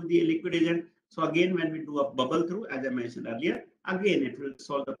gas flow with the liquid agent. So again, when we do a bubble through, as I mentioned earlier, again, it will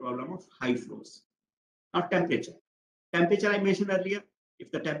solve the problem of high flows. Now, temperature. Temperature I mentioned earlier.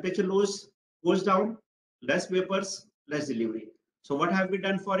 If the temperature goes down, less vapors, less delivery. So what have we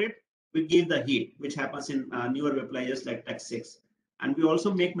done for it? We give the heat, which happens in newer vaporizers like Tech 6. And we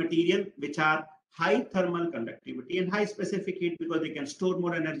also make material which are high thermal conductivity and high specific heat, because they can store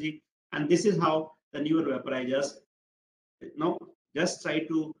more energy. And this is how the newer vaporizers just try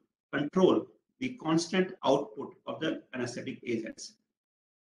to control the constant output of the anesthetic agents.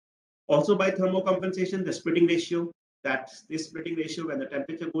 Also by thermocompensation, the splitting ratio, that's this splitting ratio, when the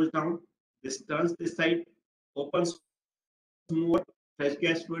temperature goes down, this turns this side, opens more fresh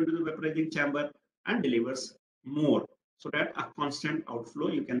gas flow into the vaporizing chamber and delivers more, so that a constant outflow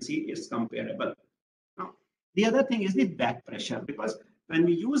you can see is comparable. Now, the other thing is the back pressure, because when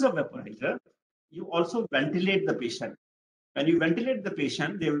we use a vaporizer, you also ventilate the patient. When you ventilate the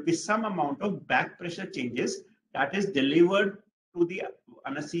patient, there will be some amount of back pressure changes that is delivered to the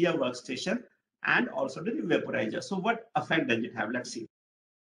anesthesia workstation and also to the vaporizer. So what effect does it have? Let's see.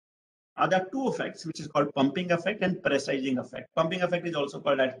 There are two effects, which is called pumping effect and pressurizing effect. Pumping effect is also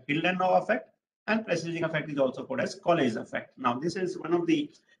called as Hill-and-Howe effect, and pressurizing effect is also called as College effect. Now, this is one of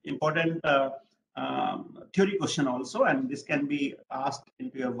the important theory question also, and this can be asked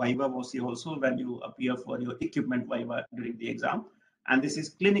into your Viva VOC also when you appear for your equipment Viva during the exam. And this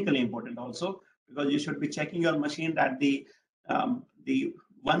is clinically important also, because you should be checking your machine that the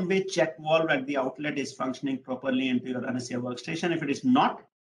one-way check valve at the outlet is functioning properly into your anesthesia workstation. If it is not,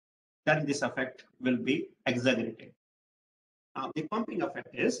 then this effect will be exaggerated. The pumping effect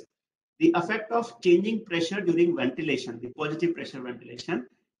is the effect of changing pressure during ventilation, the positive pressure ventilation.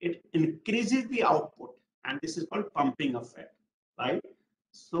 It increases the output, and this is called pumping effect, right?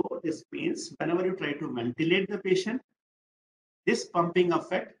 So this means whenever you try to ventilate the patient, this pumping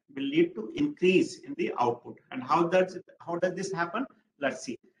effect will lead to increase in the output. And how does this happen? Let's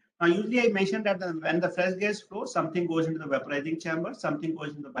see. Now, usually I mentioned that when the fresh gas flows, something goes into the vaporizing chamber, something goes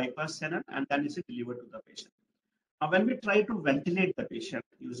into the bypass channel, and then it's delivered to the patient. Now, when we try to ventilate the patient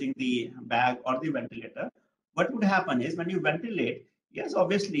using the bag or the ventilator, what would happen is, when you ventilate, yes,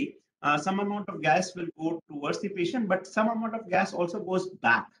 obviously, some amount of gas will go towards the patient, but some amount of gas also goes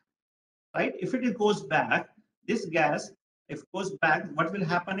back, right? If it goes back, this gas, if it goes back, what will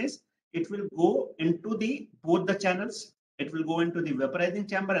happen is, it will go into both the channels. It will go into the vaporizing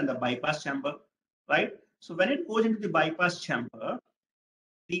chamber and the bypass chamber, right? So when it goes into the bypass chamber,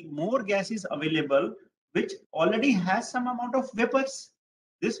 the more gas is available, which already has some amount of vapors.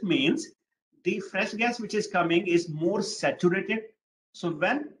 This means the fresh gas which is coming is more saturated. So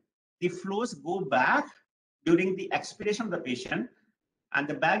when the flows go back during the expiration of the patient and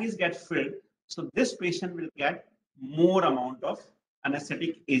the bag is get filled, so this patient will get more amount of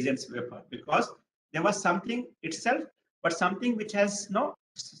anesthetic agents vapor, because there was something itself, but something which has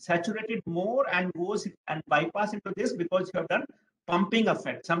saturated more and goes and bypass into this, because you have done pumping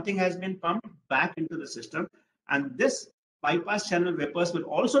effect. Something has been pumped back into the system, and this bypass channel vapors will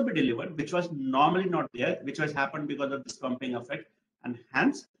also be delivered, which was normally not there, which has happened because of this pumping effect, and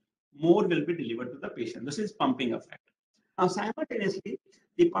hence more will be delivered to the patient. This is pumping effect. Now, simultaneously,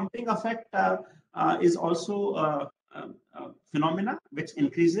 the pumping effect is also a phenomena which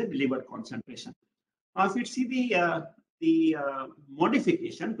increases delivered concentration. Now, if you see the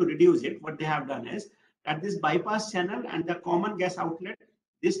modification to reduce it, what they have done is that this bypass channel and the common gas outlet,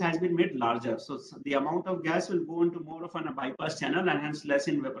 this has been made larger. So the amount of gas will go into more of a bypass channel and hence less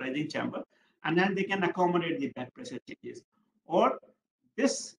in vaporizing chamber, and then they can accommodate the back pressure changes. Or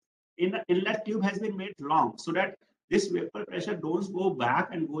this inlet tube has been made long, so that this vapor pressure don't go back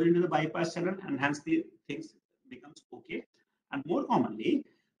and go into the bypass channel, and hence the things becomes okay. And more commonly,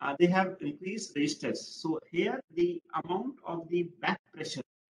 they have increased resistance. So here the amount of the back pressure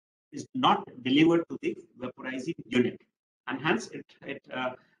is not delivered to the vaporizing unit, and hence it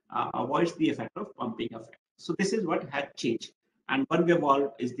avoids the effect of pumping effect. So this is what had changed. And one-way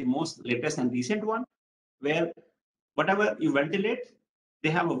valve is the most latest and recent one, where whatever you ventilate, they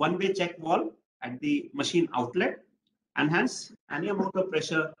have a one-way check valve at the machine outlet, and hence any amount of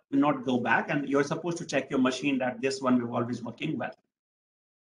pressure will not go back, and you're supposed to check your machine that this one-way valve is working well.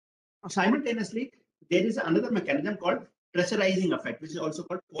 Simultaneously, there is another mechanism called pressurizing effect, which is also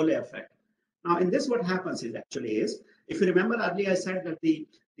called Pole effect. Now, in this, what happens is actually is, if you remember earlier, I said that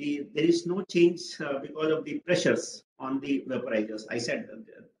there is no change because of the pressures on the vaporizers. I said that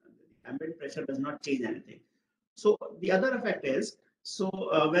the ambient pressure does not change anything. So the other effect is, so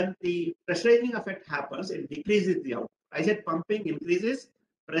when the pressurizing effect happens, it decreases the output. I said pumping increases,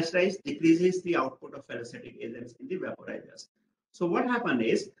 pressurize decreases the output of anesthetic agents in the vaporizers. So what happened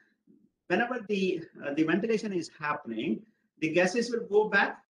is, whenever the ventilation is happening, the gases will go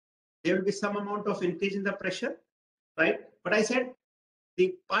back. There will be some amount of increase in the pressure, right? But I said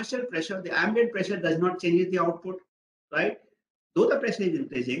the partial pressure, the ambient pressure does not change the output, right? Though the pressure is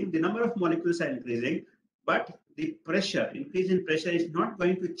increasing, the number of molecules are increasing, but the pressure, increase in pressure is not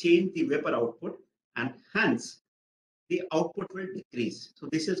going to change the vapor output, and hence the output will decrease. So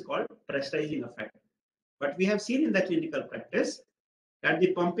this is called pressurizing effect. But we have seen in the clinical practice that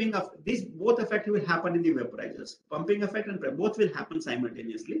the pumping of these both effect will happen in the vaporizers. Pumping effect and both will happen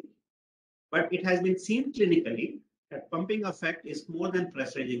simultaneously. But it has been seen clinically that pumping effect is more than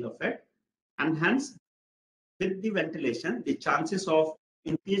pressurizing effect, and hence with the ventilation, the chances of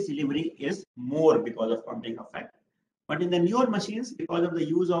increased delivery is more because of pumping effect. But in the newer machines, because of the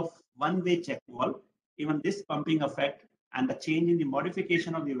use of one-way check valve, even this pumping effect and the change in the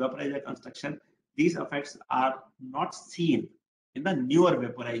modification of the vaporizer construction, these effects are not seen in the newer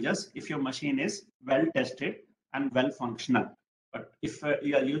vaporizers if your machine is well tested and well functional. But if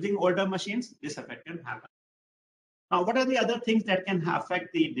you are using older machines, this effect can happen. Now, what are the other things that can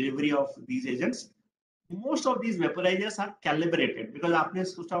affect the delivery of these agents? Most of these vaporizers are calibrated, because आपने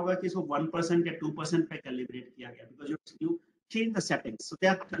सोचा होगा कि इसको 1% या 2% पे calibrate किया गया, because you change the settings, so they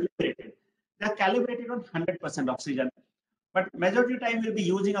are calibrated. They are calibrated on 100% oxygen, but majority of the time we'll be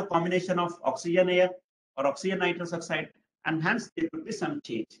using a combination of oxygen air or oxygen nitrous oxide, and hence there will be some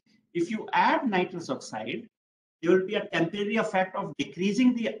change. If you add nitrous oxide, there will be a temporary effect of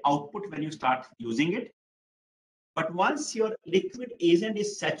decreasing the output when you start using it. But once your liquid agent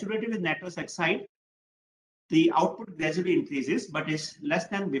is saturated with nitrous oxide, the output gradually increases, but is less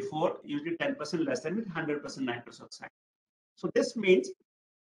than before, usually 10% less than with 100% nitrous oxide. So this means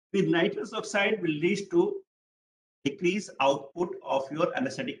with nitrous oxide will lead to decreased output of your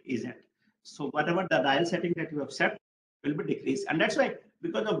anesthetic agent. So whatever the dial setting that you have set will be decreased. And that's why,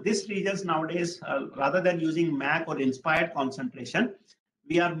 because of these regions nowadays, rather than using MAC or inspired concentration,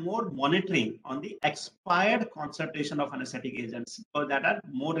 we are more monitoring on the expired concentration of anesthetic agents, because that are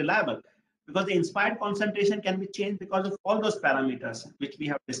more reliable. Because the inspired concentration can be changed because of all those parameters which we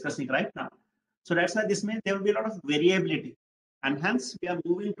have discussing right now. So that's why this means there will be a lot of variability, and hence we are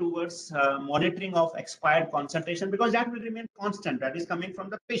moving towards monitoring of expired concentration, because that will remain constant, that is coming from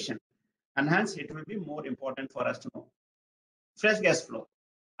the patient, and hence it will be more important for us to know. Fresh gas flow,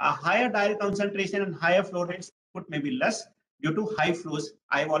 a higher dial concentration and higher flow rates output may be less due to high flows.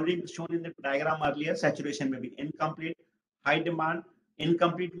 I've already shown in the diagram earlier, saturation may be incomplete, high demand,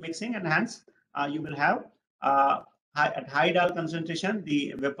 incomplete mixing, and hence you will have at high dial concentration,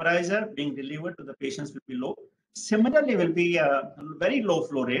 the vaporizer being delivered to the patients will be low. Similarly, will be very low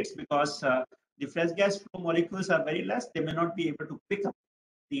flow rates, because the fresh gas flow molecules are very less. They may not be able to pick up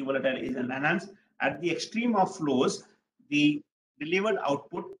the volatile agent, and hence at the extreme of flows, the delivered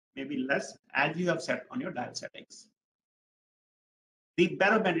output may be less as you have set on your dial settings. The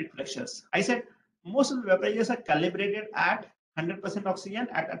barometric pressures. I said most of the vaporizers are calibrated at 100% oxygen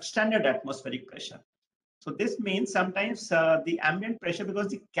at standard atmospheric pressure. So this means sometimes the ambient pressure, because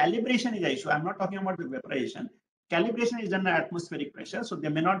the calibration is the issue. I'm not talking about the vaporization. Calibration is done at atmospheric pressure, so they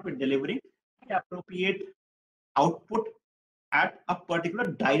may not be delivering the appropriate output at a particular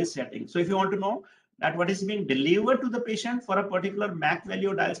dial setting. So if you want to know that what is being delivered to the patient for a particular MAC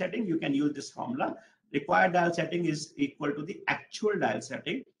value dial setting, you can use this formula. Required dial setting is equal to the actual dial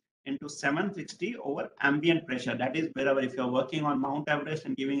setting into 760 over ambient pressure. That is, wherever if you're working on Mount Everest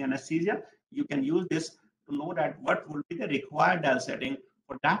and giving anesthesia, you can use this to know that what would be the required dial setting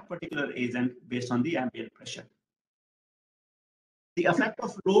for that particular agent based on the ambient pressure. The effect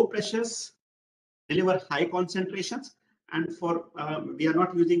of low pressures deliver high concentrations. And for we are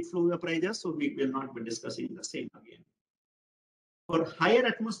not using flow vaporizers, so we will not be discussing the same again. For higher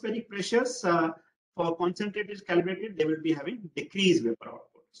atmospheric pressures, for concentrated calibrated, they will be having decreased vapor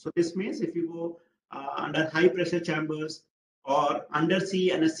output. So this means if you go under high pressure chambers or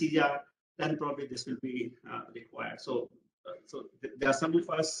undersea anesthesia, then probably this will be required. So there are some of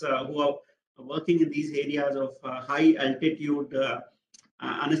us who are working in these areas of high altitude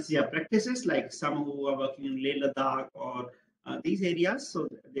anesthesia practices, like some who are working in Leh Ladakh or these areas. So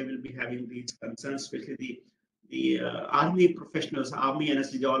they will be having these concerns, especially the army professionals, army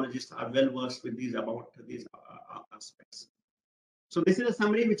anesthesiologists are well versed with these about these aspects. So this is a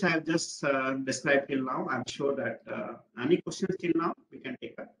summary which I have just described till now. I'm sure that any questions till now we can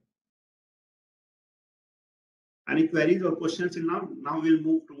take up. Any queries or questions till now? Now we'll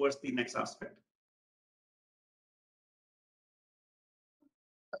move towards the next aspect.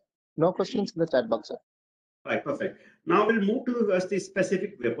 No questions in the chat box, sir. Right, perfect. Now we'll move towards the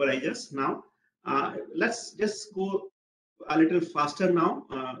specific vaporizers. Now let's just go a little faster now,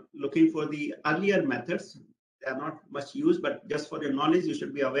 looking for the earlier methods. They are not much used, but just for your knowledge, you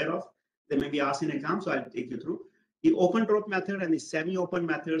should be aware of. They may be asked in exam, so I'll take you through. The open drop method and the semi-open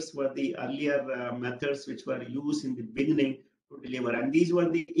methods were the earlier methods which were used in the beginning to deliver, and these were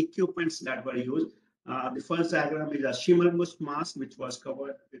the equipments that were used. The first diagram is a Schimmelbusch mask, which was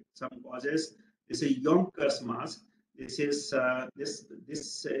covered with some gauzes. This is Yonkers mask. This is the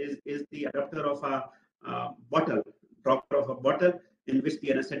adapter of a bottle, dropper of a bottle in which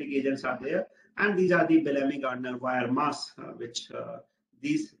the anesthetic agents are there, and these are the Bellamy Gardner wire masks, which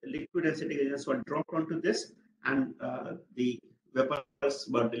these liquid anesthetic agents were dropped onto this, and the vapors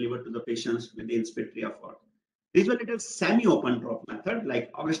were delivered to the patients with the inspiratory effort. These were little semi-open drop method, like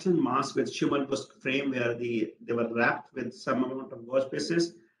Augustin mask with Schimmelbusch frame, where they were wrapped with some amount of gauze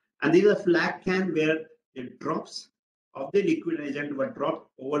pieces, and these are flat can where the drops of the liquid agent were dropped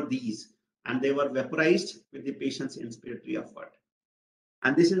over these, and they were vaporized with the patient's inspiratory effort.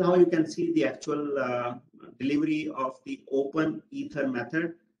 And this is how you can see the actual delivery of the open ether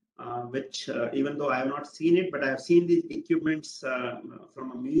method, which even though I have not seen it, but I have seen these equipments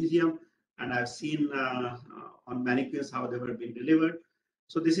from a museum, and I've seen on mannequins how they were being delivered.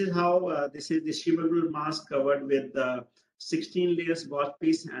 So this is how this is the Schimmelbusch mask covered with 16 layers gauze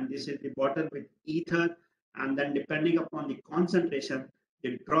piece, and this is the bottle with ether, and then depending upon the concentration,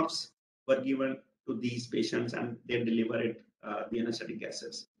 the drops were given to these patients and they deliver it the anesthetic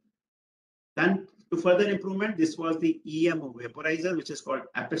gases. Then to further improvement, this was the EMO vaporizer, which is called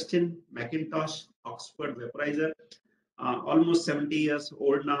Apestin Macintosh Oxford vaporizer, almost 70 years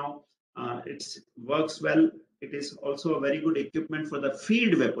old now. It works well. It is also a very good equipment for the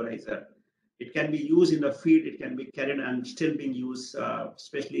field vaporizer. It can be used in the field, it can be carried and still being used,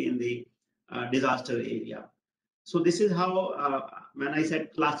 especially in the disaster area. So this is how, when I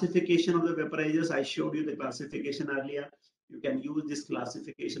said classification of the vaporizers, I showed you the classification earlier. You can use this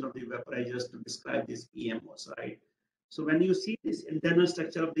classification of the vaporizers to describe these EMOs, right? So when you see this internal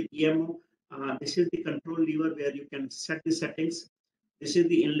structure of the EMO, this is the control lever where you can set the settings. This is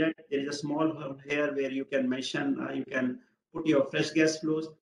the inlet. There is a small hub here where you can mention, you can put your fresh gas flows.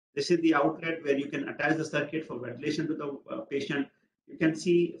 This is the outlet where you can attach the circuit for ventilation to the patient. You can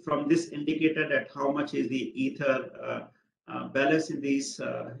see from this indicator that how much is the ether balance in these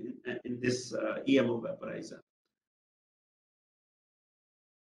in this EMO vaporizer.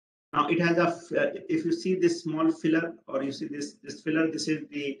 Now it has a, if you see this small filler, or you see this filler, this is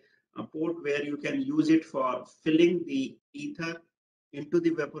the port where you can use it for filling the ether into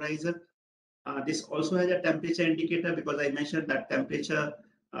the vaporizer. This also has a temperature indicator, because I mentioned that temperature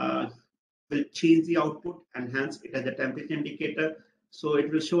will change the output, and hence it has a temperature indicator. So it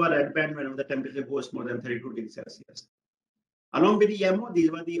will show a red band whenever the temperature goes more than 32 degrees Celsius. Along with the EMO,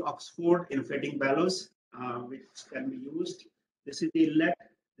 these were the Oxford inflating bellows, which can be used. This is the inlet.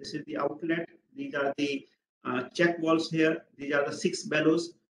 This is the outlet. These are the check valves here. These are the 6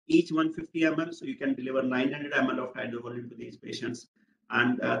 bellows, each 150 ml. So you can deliver 900 ml of hydro volume to these patients.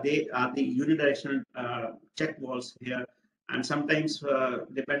 And they are the unidirectional check valves here. And sometimes,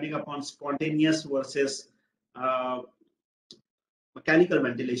 depending upon spontaneous versus mechanical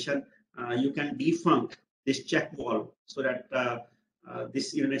ventilation, you can defunct this check valve so that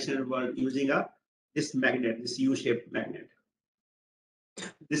this unidirectional valve using this magnet, this U-shaped magnet.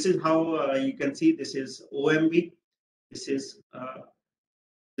 This is how you can see. This is OMB. This is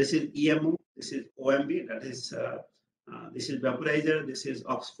EMO. This is OMB. That is this is vaporizer. This is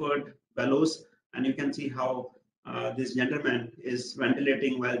Oxford bellows, and you can see how this gentleman is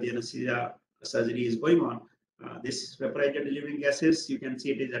ventilating while the anesthesia surgery is going on. This vaporizer delivering gases, you can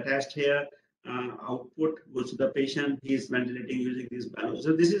see it is attached here. output goes to the patient. He is ventilating using this balloon.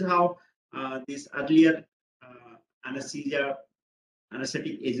 So this is how this earlier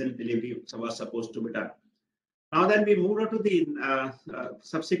anesthetic agent delivery was supposed to be done. Now then we move on to the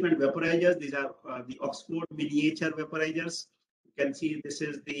subsequent vaporizers. These are the Oxford miniature vaporizers. You can see this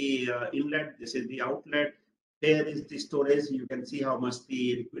is the inlet, this is the outlet. Here is the storage. You can see how much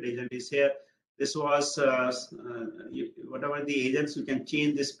the liquid agent is here. This was whatever the agents, you can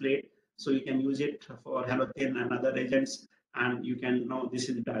change this plate. So you can use it for halogen and other agents. And you can know this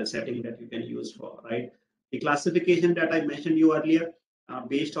is the dial setting that you can use for, right? The classification that I mentioned you earlier,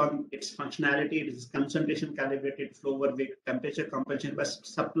 based on its functionality, it is concentration calibrated, flow over weight, temperature compensation by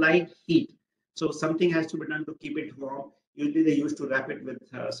supplied heat. So something has to be done to keep it warm. Usually they used to wrap it with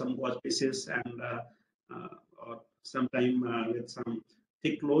some gauze pieces and or sometime with some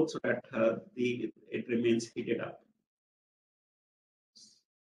thick cloth so that it remains heated up.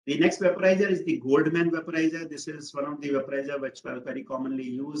 The next vaporizer is the Goldman vaporizer. This is one of the vaporizer which were very commonly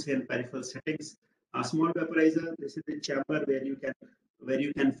used in peripheral settings. A small vaporizer. This is the chamber where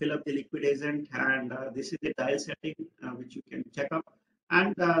you can fill up the liquid agent, and this is the dial setting which you can check up.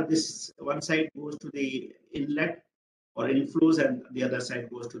 And this one side goes to the inlet or inflows, and the other side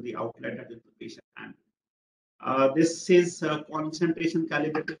goes to the outlet, that is the patient hand. This is concentration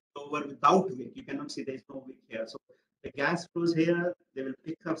calibrated over without wick. You cannot see there is no wick here. So the gas flows here. They will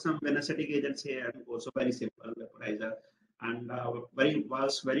pick up some anesthetic agents here, and also very simple vaporizer, and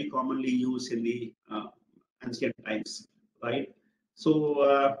was very commonly used in the ancient times, right?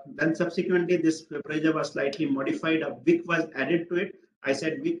 So then subsequently this vaporizer was slightly modified. A wick was added to it. I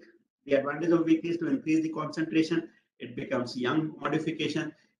said wick. The advantage of wick is to increase the concentration. It becomes young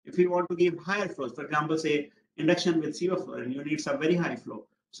modification. If you want to give higher flows, for example, say induction with sevoflurane, you need some very high flow.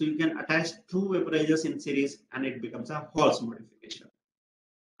 So you can attach two vaporizers in series and it becomes a Hall's modification.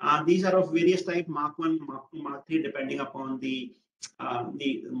 These are of various type, Mark 1, Mark 2, Mark 3, depending upon the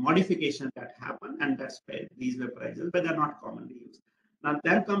modification that happen, and that's why these vaporizers, but they're not commonly used. Now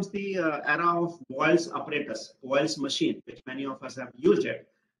then comes the era of Boyle's apparatus, Boyle's machine, which many of us have used it.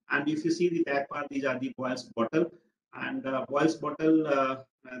 And if you see the back part, these are the Boyle's bottle. And Boyle's bottle,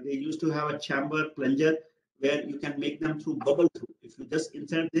 they used to have a chamber plunger where you can make them through bubble through. If you just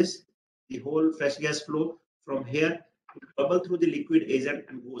insert this, the whole fresh gas flow from here bubble through the liquid agent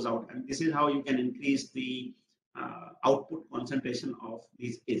and goes out. And this is how you can increase the output concentration of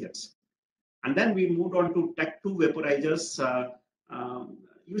these agents. And then we moved on to Tech 2 vaporizers.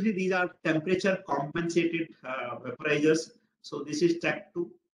 Usually these are temperature compensated vaporizers. So this is Tech 2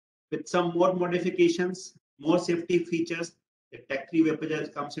 with some more modifications, more safety features. The Tech 3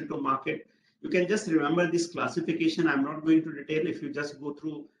 vaporizer comes into market. You can just remember this classification. I'm not going to detail. If you just go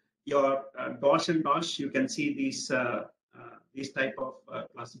through your DOS and DOS, you can see these type of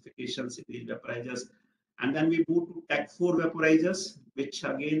classifications in these vaporizers. And then we move to Tech 4 vaporizers, which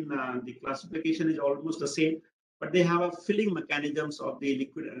again, the classification is almost the same, but they have a filling mechanisms of the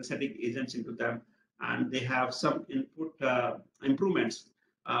liquid anesthetic agents into them, and they have some input improvements.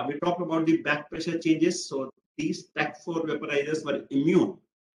 We talked about the back pressure changes. So these Tech 4 vaporizers were immune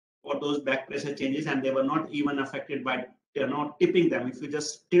for those back pressure changes, and they were not even affected by tipping them. If you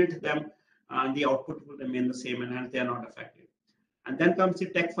just tilt them, the output will remain the same, and hence they are not affected. And then comes the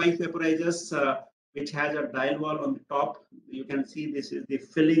Tech 5 vaporizers, which has a dial valve on the top. You can see this is the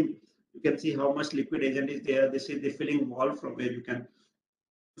filling. You can see how much liquid agent is there. This is the filling valve from where you can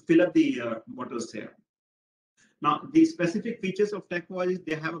fill up the bottles there. Now, the specific features of Tech 5 is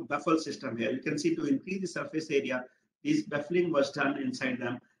they have a baffle system here. You can see to increase the surface area, this baffling was done inside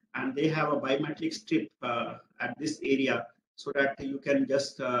them, and they have a biometric strip at this area so that you can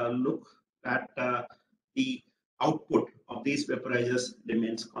just look at the output of these vaporizers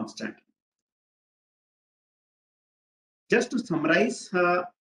remains constant. Just to summarize,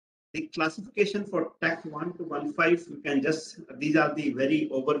 the classification for Tech 1 to 1.5, you can just, these are the very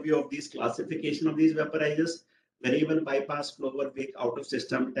overview of these classification of these vaporizers. Variable bypass, flow over weight, out of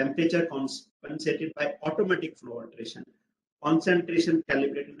system, temperature compensated by automatic flow alteration, concentration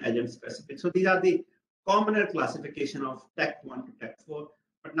calibrated agent specific. So these are the commoner classification of Tech 1 to Tech 4.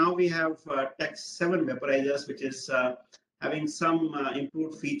 But now we have Tech 7 vaporizers, which is having some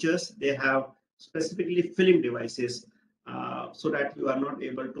improved features. They have specifically filling devices so that you are not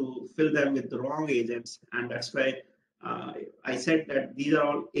able to fill them with the wrong agents. And that's why I said that these are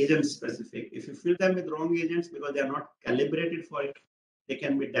all agent specific. If you fill them with wrong agents because they are not calibrated for it, they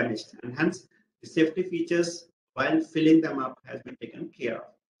can be damaged. And hence the safety features while filling them up has been taken care of.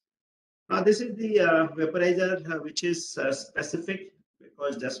 Now this is the vaporizer which is specific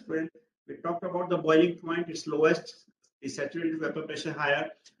because just when we talked about the boiling point, it's lowest, the saturated vapor pressure higher.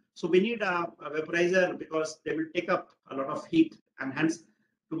 So we need a vaporizer because they will take up a lot of heat, and hence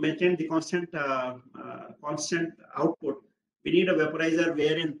to maintain the constant output, we need a vaporizer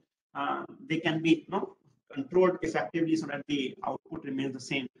wherein they can be controlled effectively so that the output remains the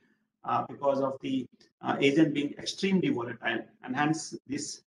same because of the agent being extremely volatile, and hence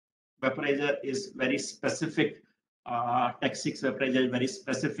this vaporizer is very specific. Tech 6 vaporizer is very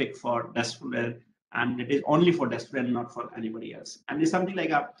specific for dust fluid, and it is only for dust fluid, not for anybody else. And it's something like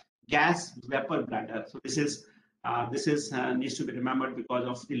a gas vapor blender. So this is needs to be remembered because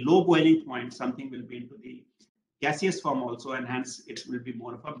of the low boiling point. Something will be into the gaseous form also, and hence it will be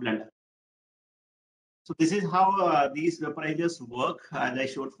more of a blender. So this is how these vaporizers work, as I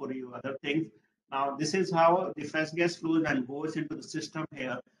showed for you other things. Now this is how the fresh gas flows and goes into the system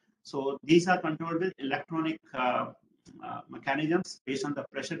here. So these are controlled with electronic mechanisms based on the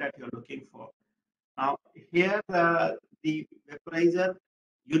pressure that you're looking for. Now here the vaporizer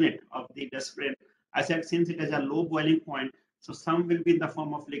unit of the dust spray, I said since it has a low boiling point, so some will be in the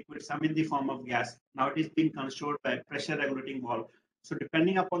form of liquid, some in the form of gas. Now it is being controlled by pressure regulating valve. So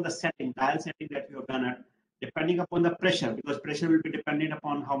depending upon the setting, dial setting that you have done it, depending upon the pressure, because pressure will be dependent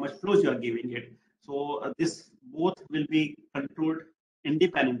upon how much flows you are giving it. So this both will be controlled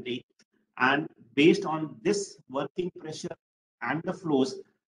independently, and based on this working pressure and the flows,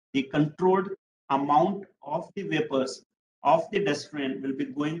 the controlled amount of the vapors of the dust frame will be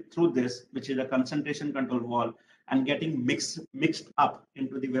going through this, which is a concentration control valve, and getting mixed up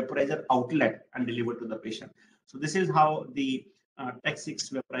into the vaporizer outlet and delivered to the patient. So this is how the Tech 6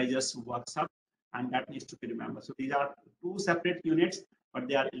 vaporizers works up, and that needs to be remembered. So these are two separate units, but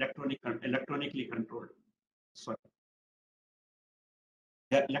they are electronically controlled. Sorry,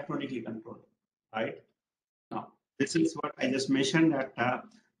 they are electronically controlled, right? Now, this is what I just mentioned, that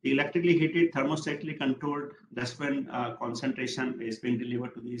the electrically heated, thermostatically controlled dust fan concentration is being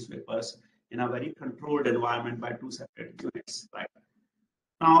delivered to these vapors in a very controlled environment by two separate units, right?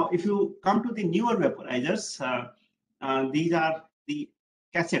 Now, if you come to the newer vaporizers, these are the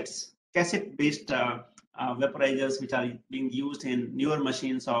cassette-based vaporizers, which are being used in newer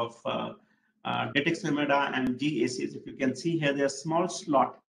machines of Detex Femeda and GACs. If you can see here, there's a small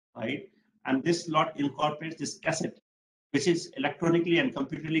slot, right? And this slot incorporates this cassette, which is electronically and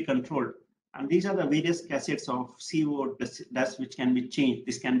computerly controlled. And these are the various cassettes of CO dust which can be changed.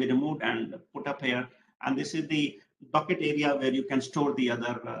 This can be removed and put up here. And this is the bucket area where you can store the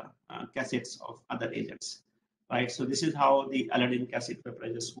other cassettes of other agents, right? So this is how the Aladdin cassette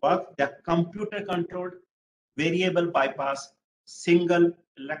vaporizers work. They're computer controlled, variable bypass, single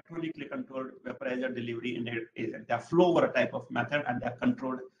electronically controlled vaporizer delivery in their agent. They're flow over a type of method, and they're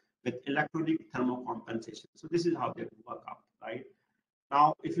controlled with electronic thermocompensation. So this is how they work out, right?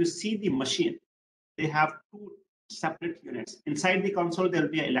 Now, if you see the machine, they have two separate units. Inside the console, there will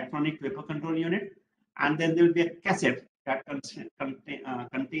be an electronic vapor control unit, and then there will be a cassette that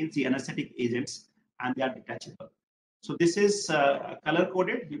contains the anesthetic agents, and they are detachable. So this is color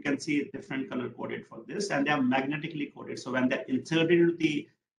coded. You can see different color coded for this, and they are magnetically coded. So when they're inserted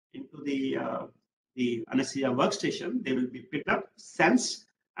into the anesthesia workstation, they will be picked up, sensed,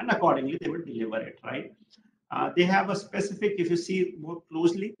 and accordingly they will deliver it, right? They have a specific, if you see more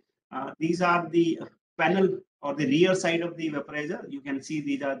closely, these are the panel or the rear side of the vaporizer. You can see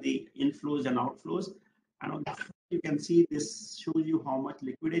these are the inflows and outflows. And on that, you can see this shows you how much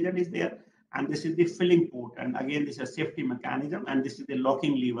liquid agent is there. And this is the filling port. And again, this is a safety mechanism. And this is the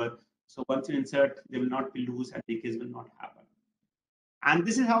locking lever. So once you insert, they will not be loose and leakage will not happen. And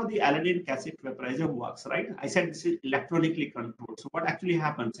this is how the Aladdin cassette vaporizer works, right? I said this is electronically controlled. So what actually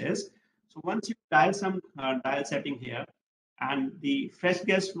happens is, so once you dial some dial setting here, and the fresh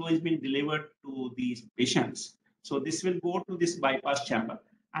gas flow is being delivered to these patients. So this will go to this bypass chamber,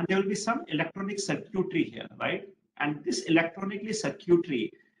 and there will be some electronic circuitry here, right? And this electronically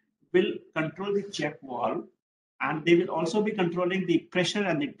circuitry will control the check valve, and they will also be controlling the pressure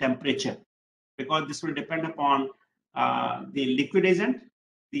and the temperature, because this will depend upon the liquid agent,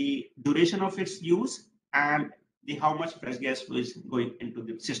 the duration of its use, and the how much fresh gas flow is going into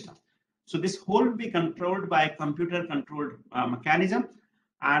the system. So this whole will be controlled by a computer controlled mechanism,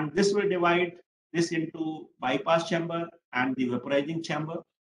 and this will divide this into bypass chamber and the vaporizing chamber.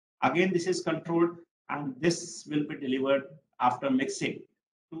 Again, this is controlled, and this will be delivered after mixing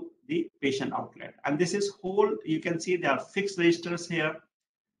to the patient outlet. And this is whole, you can see there are fixed registers here.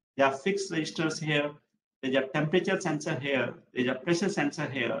 There are fixed registers here. There's a temperature sensor here. There's a pressure sensor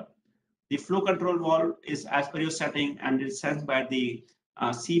here. The flow control valve is as per your setting, and it's sensed by the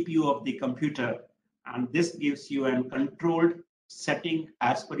CPU of the computer. And this gives you a controlled setting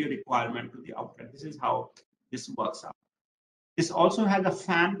as per your requirement to the outlet. This is how this works out. This also has a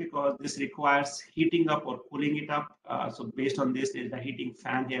fan because this requires heating up or cooling it up. So based on this, there is a heating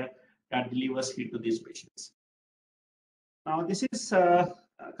fan here that delivers heat to these patients. Now this is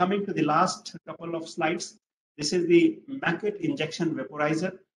coming to the last couple of slides. This is the Maquet injection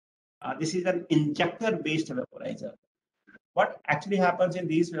vaporizer. This is an injector-based vaporizer. What actually happens in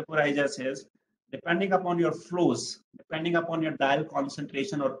these vaporizers is, depending upon your flows, depending upon your dial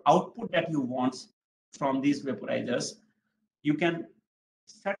concentration or output that you want from these vaporizers, you can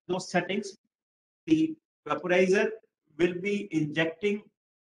set those settings. The vaporizer will be injecting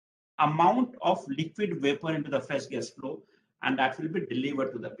amount of liquid vapor into the fresh gas flow, and that will be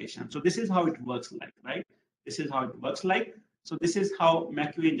delivered to the patient. So this is how it works like, right? This is how it works like. So this is how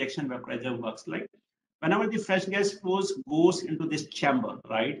mercury injection vaporizer works like. Whenever the fresh gas flows goes into this chamber,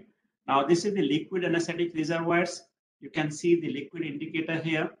 right? Now this is the liquid anesthetic reservoirs. You can see the liquid indicator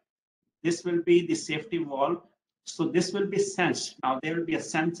here. This will be the safety valve. So this will be sensed. Now there will be a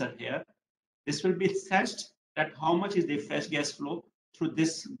sensor here. This will be sensed that how much is the fresh gas flow through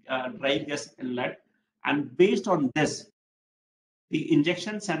this dry gas inlet. And based on this, the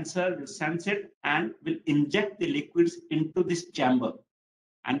injection sensor will sense it and will inject the liquids into this chamber.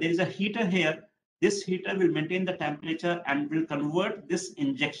 And there is a heater here. This heater will maintain the temperature and will convert this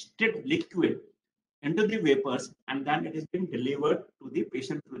injected liquid into the vapors, and then it is being delivered to the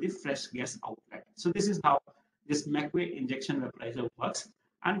patient through the fresh gas outlet. So this is how this McVeigh injection vaporizer works,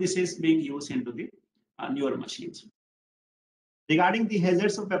 and this is being used into the newer machines. Regarding the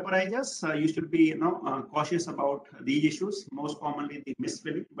hazards of vaporizers, you should be cautious about these issues. Most commonly the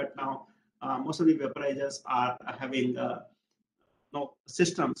misfilling, but now most of the vaporizers are having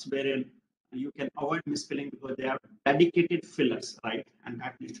systems wherein you can avoid misfilling because they are dedicated fillers, right? And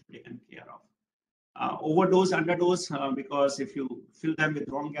that needs to be taken care of. Overdose, underdose, because if you fill them with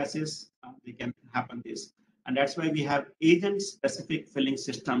wrong gases, they can happen this. And that's why we have agent-specific filling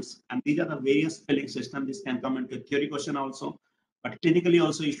systems. And these are the various filling systems. This can come into a theory question also. But clinically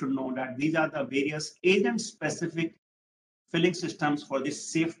also, you should know that these are the various agent-specific filling systems for the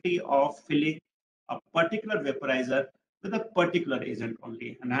safety of filling a particular vaporizer with a particular agent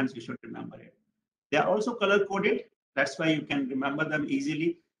only. And hence, you should remember it. They are also color-coded. That's why you can remember them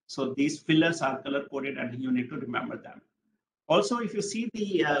easily. So these fillers are color coded and you need to remember them. Also, if you see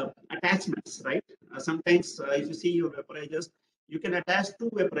the attachments, right? Sometimes if you see your vaporizers, you can attach 2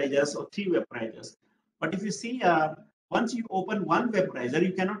 vaporizers or 3 vaporizers. But if you see, once you open one vaporizer,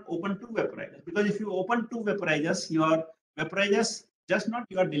 you cannot open 2 vaporizers. Because if you open 2 vaporizers, your vaporizers, just not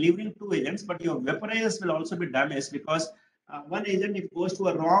you are delivering 2 agents, but your vaporizers will also be damaged because one agent, if goes to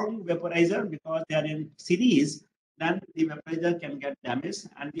a wrong vaporizer because they are in series, then the vaporizer can get damaged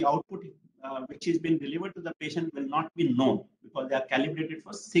and the output which is being delivered to the patient will not be known because they are calibrated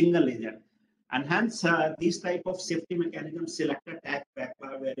for single agent. And hence, these type of safety mechanisms, selector tag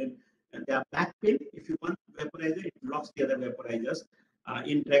backbar, wherein they are backpinned. If you want vaporizer, it blocks the other vaporizers.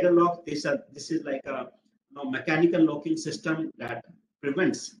 In Trigger lock, this is like a mechanical locking system that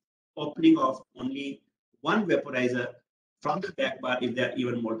prevents opening of only one vaporizer from the backbar if there are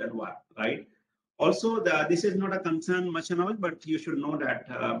even more than one, right? Also, this is not a concern much and all, but you should know that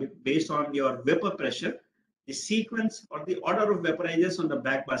based on your vapor pressure, the sequence or the order of vaporizers on the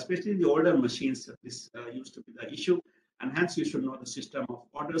back bar, especially in the older machines, this used to be the issue, and hence you should know the system of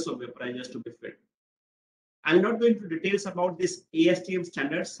orders of vaporizers to be filled. I'm not going into details about this ASTM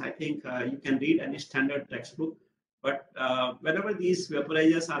standards. I think you can read any standard textbook, but whenever these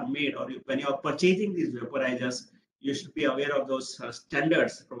vaporizers are made or when you are purchasing these vaporizers, you should be aware of those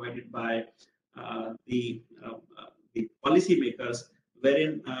standards provided by the policymakers,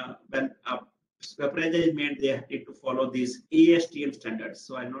 wherein when a vaporizer is made, they need to follow these ASTM standards.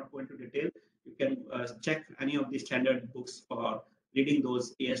 So I'm not going to detail. You can check any of the standard books for reading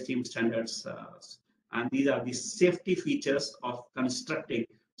those ASTM standards. And these are the safety features of constructing.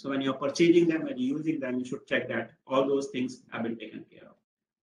 So when you're purchasing them and using them, you should check that all those things have been taken care of.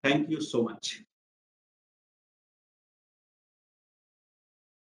 Thank you so much.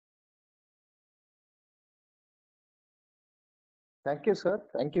 Thank you, sir.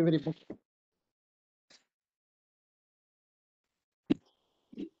 Thank you very much.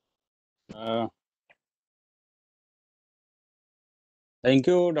 Thank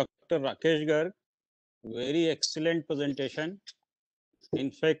you, Dr. Rakesh Garg. Very excellent presentation. In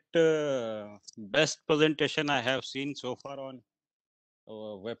fact, best presentation I have seen so far on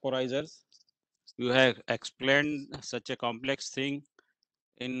vaporizers. You have explained such a complex thing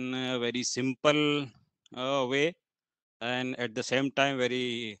in a very simple way, and at the same time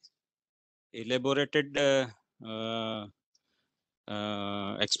very elaborated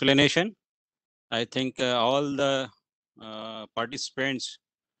explanation. I think all the participants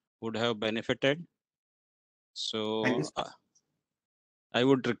would have benefited. So I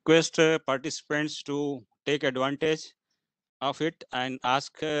would request participants to take advantage of it and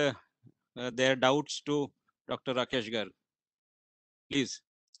ask their doubts to Dr. Rakesh Garg. Please.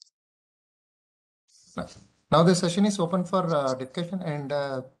 Now the session is open for discussion and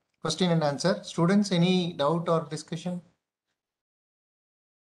question and answer. Students, any doubt or discussion?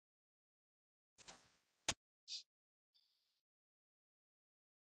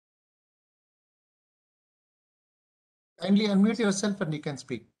 Kindly unmute yourself and you can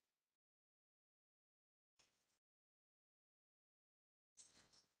speak.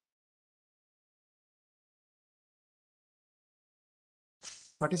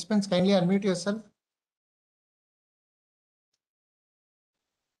 Participants, kindly unmute yourself.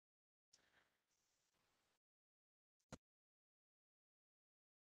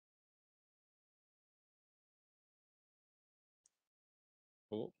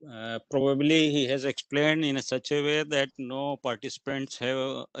 Probably he has explained in such a way that no participants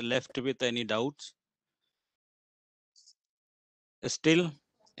have left with any doubts. Still,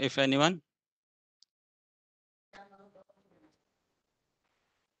 if anyone.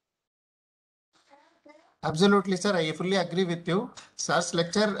 Absolutely, sir. I fully agree with you. Sir's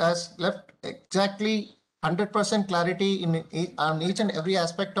lecture has left exactly 100% clarity on each and every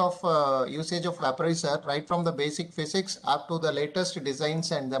aspect of usage of vaporizer, right from the basic physics up to the latest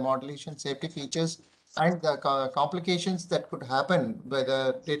designs and the modulation safety features and the complications that could happen by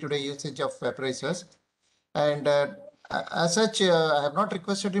the day-to-day usage of vaporizers. And as such, I have not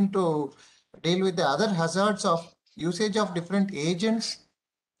requested him to deal with the other hazards of usage of different agents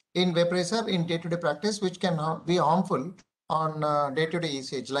in vaporizer in day-to-day practice, which can be harmful on day-to-day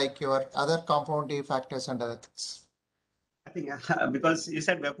usage, like your other compounding factors and other things. I think because you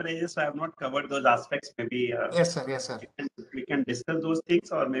said vaporizers, so I have not covered those aspects. Maybe yes, sir. Yes, sir. We can discuss those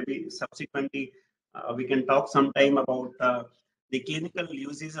things, or maybe subsequently we can talk sometime about the clinical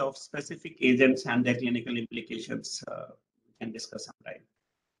uses of specific agents and their clinical implications. We can discuss sometime.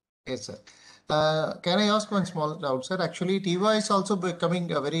 Yes, sir. Can I ask one small doubt, sir? Actually, TIVA is also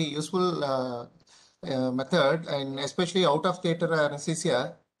becoming a very useful method, and especially out of theater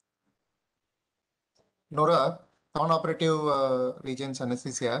anesthesia, NORA, non-operative regions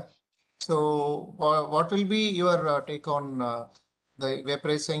anesthesia. So, what will be your take on the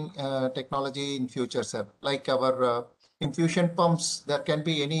vaporizing technology in future, sir? Like our infusion pumps, there can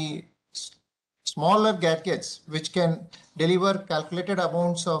be any smaller gadgets which can deliver calculated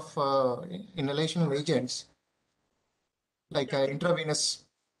amounts of inhalation agents, like intravenous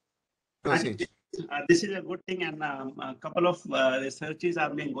dosage. This is a good thing, and a couple of researches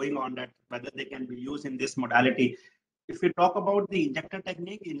have been going on that whether they can be used in this modality. If we talk about the injector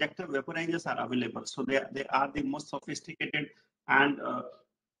technique, injector vaporizers are available. So they are the most sophisticated, and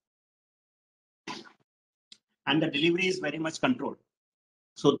the delivery is very much controlled.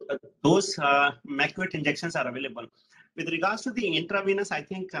 So those McQuit injections are available. With regards to the intravenous, I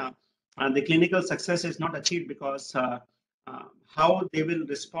think the clinical success is not achieved because how they will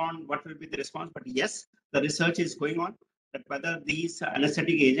respond, what will be the response. But yes, the research is going on that whether these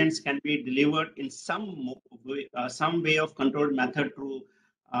anesthetic agents can be delivered in some way of controlled method through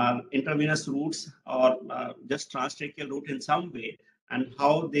intravenous routes or just transtracheal route in some way, and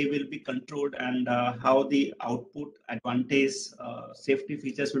how they will be controlled and how the output advantage safety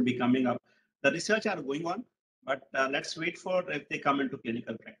features will be coming up. The research are going on, but let's wait for if they come into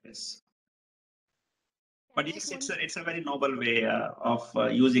clinical practice. But yes, it's a very noble way of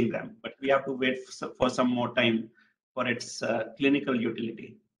using them, but we have to wait for some more time for its clinical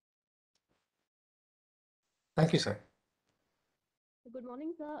utility. Thank you, sir. Good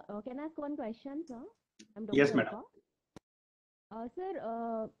morning, sir. Can I ask one question, sir? I'm Dr. Yes, madam.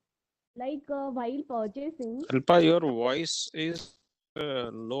 Sir, like while purchasing. Alpa, your voice is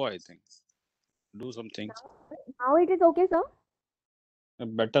low, I think. Do something. Now it is okay, sir?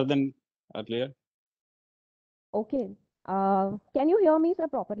 Better than earlier. Okay. Can you hear me, sir,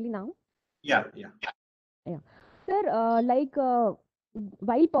 properly now? Yeah. Sir, like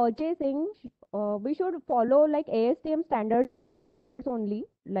while purchasing, we should follow like ASTM standards only.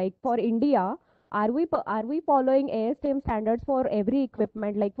 Like for India, are we following ASTM standards for every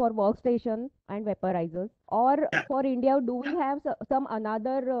equipment, like for workstation and vaporizers, or for India do we have some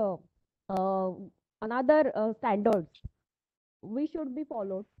another standards we should be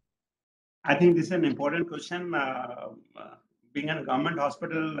followed? I think this is an important question. Being a government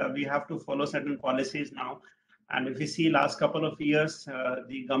hospital, we have to follow certain policies now. And if you see last couple of years,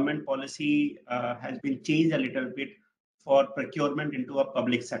 the government policy has been changed a little bit for procurement into a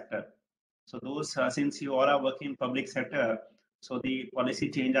public sector. So those, since you all are working in public sector, so the policy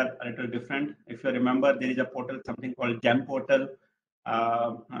change are a little different. If you remember, there is a portal, something called GEM portal.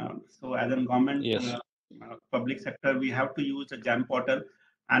 So as a government, Yes. public sector, we have to use the GEM portal.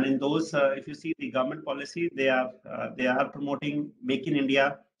 And in those, if you see the government policy, they are promoting Make in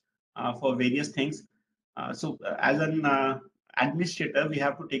India for various things. So as an administrator, we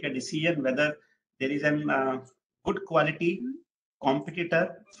have to take a decision whether there is an good quality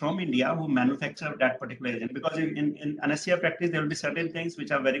competitor from India who manufacture that particular agent. Because in anesthesia practice, there will be certain things which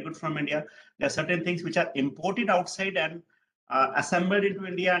are very good from India. There are certain things which are imported outside and assembled into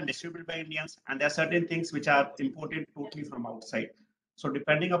India and distributed by Indians. And there are certain things which are imported totally from outside. So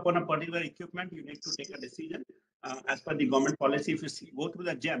depending upon a particular equipment, you need to take a decision as per the government policy. If you go through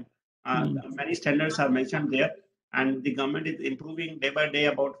the GEM, many standards are mentioned there, and the government is improving day by day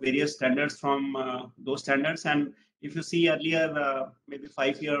about various standards from those standards. And if you see earlier, maybe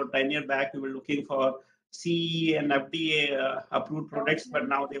 5 years or 10 years back, we were looking for CE and FDA approved products, but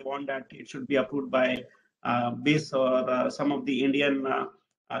now they want that it should be approved by BIS or some of the Indian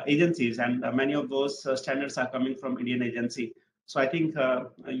agencies, and many of those standards are coming from Indian agency. So I think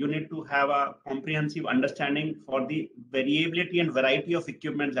you need to have a comprehensive understanding for the variability and variety of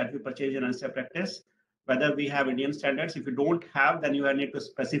equipment that we purchase in anesthesia practice, whether we have Indian standards. If you don't have, then you need to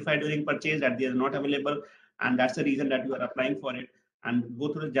specify during purchase that they are not available, and that's the reason that you are applying for it, and go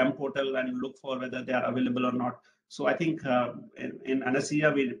to the GEM portal and look for whether they are available or not. So I think in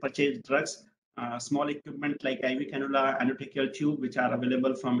anesthesia, we purchase drugs, small equipment like IV cannula, endotracheal tube, which are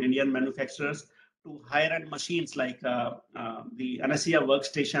available from Indian manufacturers, to higher end machines like the anesthesia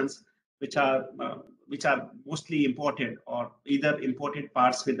workstations, which are mostly imported, or either imported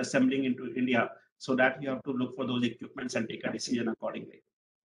parts with assembling into India. So that you have to look for those equipments and take a decision accordingly.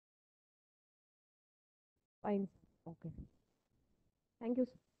 Fine. Okay. Thank you.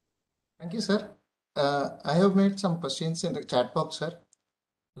 Thank you, sir. I have made some questions in the chat box, sir.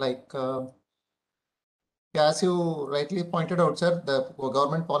 Like, as you rightly pointed out, sir, the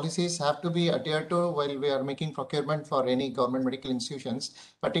government policies have to be adhered to while we are making procurement for any government medical institutions.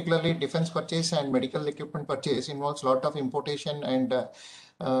 Particularly defense purchase and medical equipment purchase involves a lot of importation, and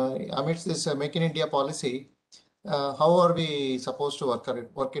amidst this Make in India policy, how are we supposed to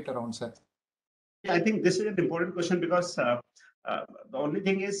work it around, sir? Yeah, I think this is an important question, because the only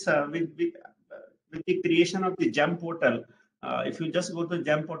thing is with the creation of the GEM portal, if you just go to the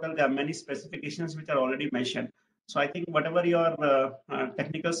GEM portal, there are many specifications which are already mentioned. So I think whatever your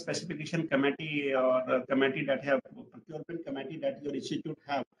technical specification committee or committee that have procurement committee that your institute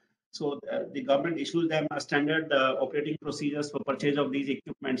have, so the government issues them a standard operating procedures for purchase of these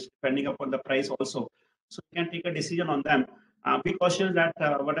equipments depending upon the price also. So you can take a decision on them. Be cautious that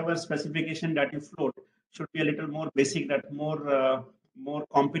whatever specification that you float should be a little more basic, that more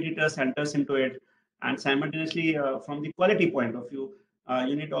competitors enters into it, and simultaneously from the quality point of view,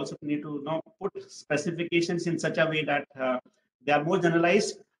 you need to now put specifications in such a way that they are more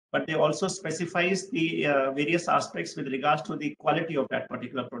generalized, but they also specifies the various aspects with regards to the quality of that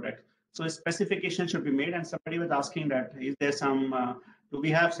particular product. So a specification should be made, and somebody was asking that, is there some do we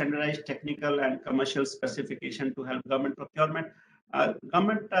have standardized technical and commercial specification to help government procurement?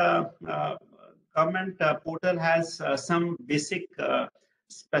 Government portal has some basic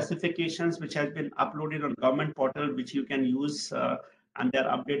specifications which has been uploaded on government portal, which you can use, and they're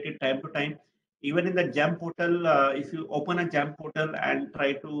updated time to time. Even in the GEM portal, if you open a GEM portal and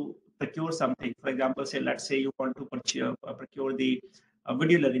try to procure something, for example, let's say you want to procure the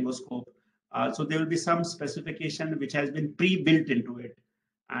video laryngoscope. So there will be some specification which has been pre-built into it,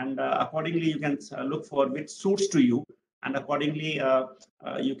 and accordingly you can look for which suits to you, and accordingly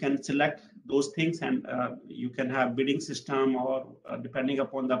you can select those things, and you can have bidding system, or depending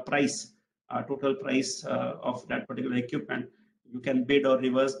upon the price, total price of that particular equipment, you can bid or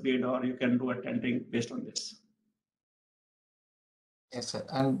reverse bid, or you can do a tendering based on this. Yes, sir.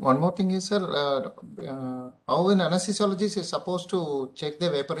 And one more thing is, sir, how an anesthesiologist is supposed to check the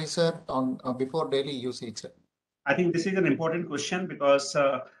vaporizer on before daily usage, sir? I think this is an important question, because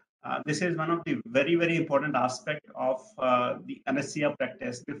this is one of the very, very important aspect of the anesthesia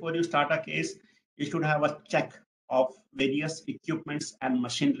practice. Before you start a case, you should have a check of various equipments and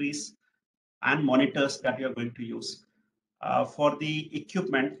machineries and monitors that you are going to use. For the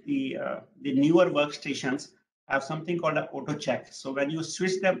equipment, the newer workstations have something called an auto check. So when you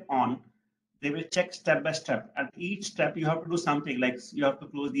switch them on, they will check step by step. At each step, you have to do something, like you have to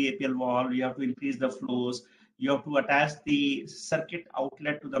close the APL valve, you have to increase the flows, you have to attach the circuit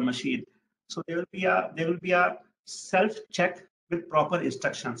outlet to the machine. So there will be a self check with proper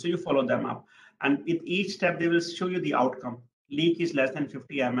instructions. So you follow them up, and with each step they will show you the outcome. Leak is less than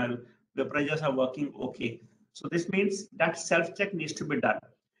 50 ml, vaporizers are working okay. So this means that self-check needs to be done.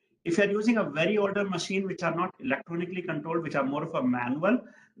 If you're using a very older machine, which are not electronically controlled, which are more of a manual,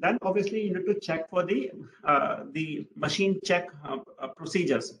 then obviously you need to check for the machine check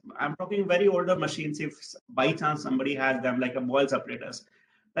procedures. I'm talking very older machines. If by chance somebody has them, like a boil separators,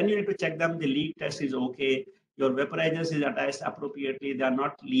 then you need to check them. The leak test is okay. Your vaporizers is attached appropriately. They are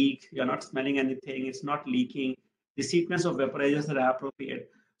not leaked. You're not smelling anything. It's not leaking. The sequence of vaporizers are appropriate.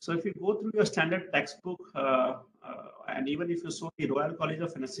 So if you go through your standard textbook, and even if you saw the Royal College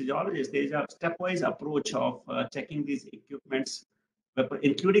of Anesthesiologists, there is a stepwise approach of checking these equipments,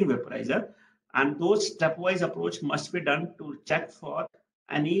 including vaporizer. And those stepwise approach must be done to check for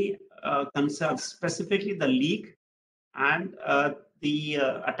any concerns, specifically the leak and the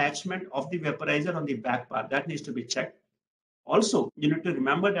attachment of the vaporizer on the back part. That needs to be checked. Also, you need to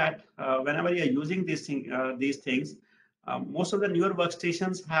remember that whenever you are using these things, most of the newer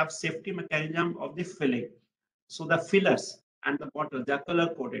workstations have safety mechanism of the filling. So the fillers and the bottles, they are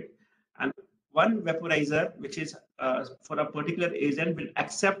color coded. And one vaporizer, which is for a particular agent, will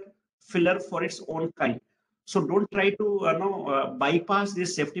accept filler for its own kind. So don't try to bypass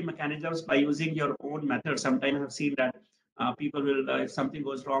these safety mechanisms by using your own method. Sometimes I've seen that people will, if something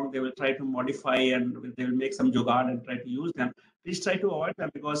goes wrong, they will try to modify and they will make some jugaad and try to use them. Please try to avoid them,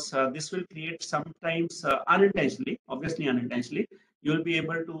 because this will create sometimes unintentionally, obviously unintentionally, you will be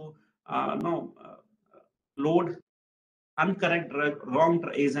able to load incorrect wrong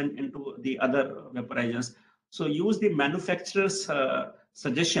agent into the other vaporizers. So use the manufacturer's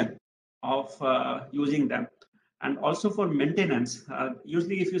suggestion of using them. And also for maintenance,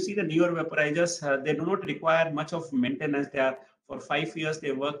 usually if you see the newer vaporizers, they do not require much of maintenance. They are for 5 years,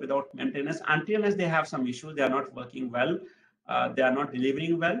 they work without maintenance until they have some issues. They are not working well. They are not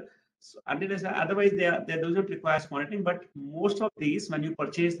delivering well. So otherwise, they do not require monitoring. But most of these, when you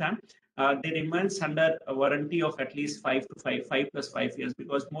purchase them, they remain under a warranty of at least 5 plus 5 years,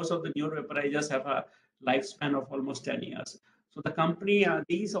 because most of the newer vaporizers have a lifespan of almost 10 years. So the company,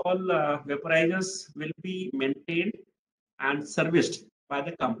 these all vaporizers will be maintained and serviced by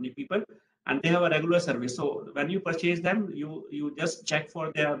the company people, and they have a regular service. So when you purchase them, you just check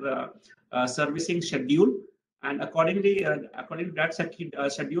for their servicing schedule, and according to that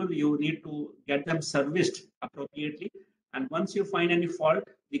schedule, you need to get them serviced appropriately. And once you find any fault,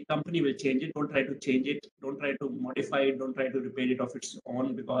 the company will change it. Don't try to change it. Don't try to modify it. Don't try to repair it of its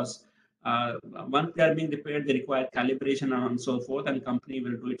own, because once they are being repaired, they require calibration and so forth, and company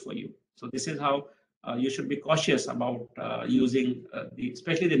will do it for you. So this is how you should be cautious about using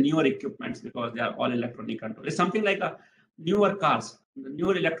especially the newer equipments, because they are all electronic control. It's something like a newer cars, the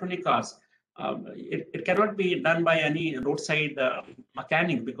newer electronic cars. It cannot be done by any roadside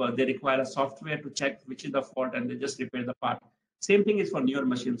mechanic, because they require a software to check which is the fault, and they just repair the part. Same thing is for newer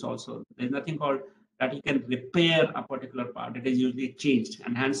machines also. There's nothing called that you can repair a particular part. It is usually changed,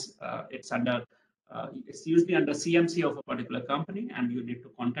 and hence it's usually under CMC of a particular company, and you need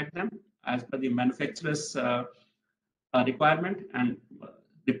to contact them as per the manufacturer's requirement, and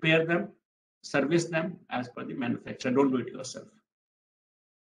repair them, service them as per the manufacturer. Don't do it yourself.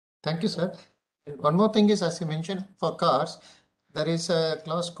 Thank you, sir. And one more thing is, as you mentioned, for cars, there is a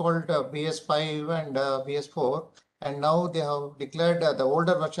class called BS5 and BS4, and now they have declared the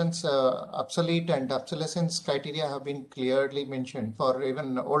older versions obsolete, and obsolescence criteria have been clearly mentioned for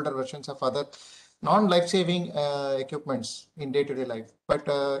even older versions of other non-life-saving equipments in day-to-day life. But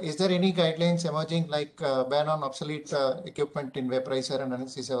is there any guidelines emerging, like ban on obsolete equipment in vaporizer and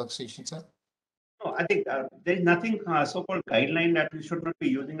anesthesia workstation, sir? No, I think there is nothing so-called guideline that you should not be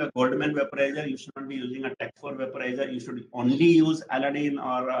using a Goldman vaporizer. You should not be using a Tech 4 vaporizer. You should only use Aladdin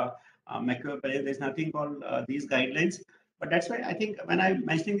or Macro vaporizer. There's nothing called these guidelines. But that's why I think when I'm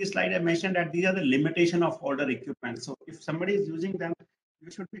mentioning this slide, I mentioned that these are the limitation of older equipment. So if somebody is using them,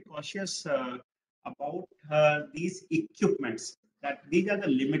 you should be cautious about these equipments, that these are the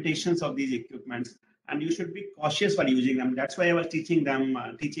limitations of these equipments, and you should be cautious while using them. That's why I was teaching them,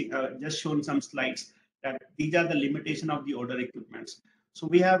 just shown some slides, that these are the limitation of the older equipments. So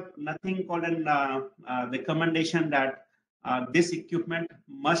we have nothing called an recommendation that this equipment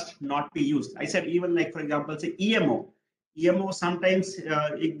must not be used. I said even like, for example, say EMO. EMO sometimes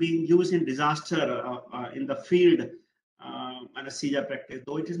it being used in disaster in the field anesthesia practice,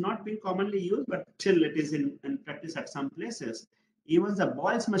 though it is not being commonly used, but still it is in practice at some places. Even the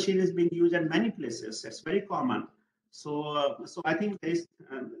boils machine is being used at many places. It's very common. So, so I think there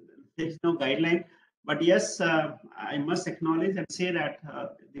is no guideline. But yes, I must acknowledge and say that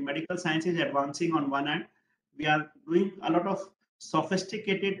the medical science is advancing on one hand. We are doing a lot of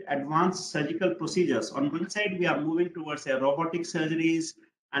sophisticated advanced surgical procedures. On one side, we are moving towards robotic surgeries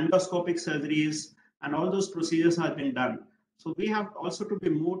endoscopic surgeries, and all those procedures have been done. So we have also to be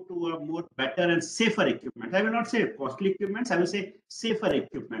moved to a more better and safer equipment. I will not say costly equipments, I will say safer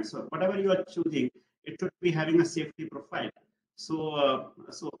equipment. So whatever you are choosing, it should be having a safety profile. So,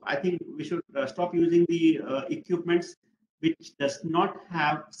 so I think we should stop using the equipments which does not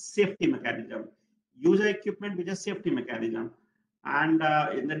have safety mechanism. Use a equipment which has safety mechanism. And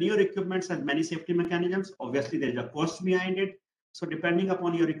in the newer equipments has many safety mechanisms. Obviously, there is a cost behind it. So depending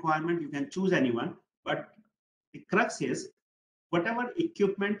upon your requirement, you can choose anyone. But the crux is, whatever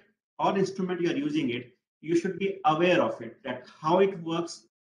equipment or instrument you are using it, you should be aware of it, that how it works,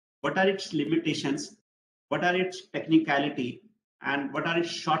 what are its limitations, what are its technicality, and what are its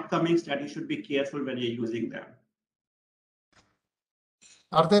shortcomings that you should be careful when you're using them.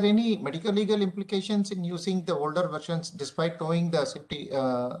 Are there any medical legal implications in using the older versions despite knowing the safety,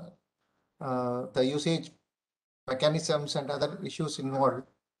 the usage mechanisms and other issues involved?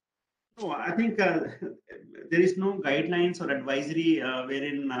 No, I think there is no guidelines or advisory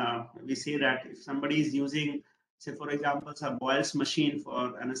wherein we say that if somebody is using, say, for example, a Boyle's machine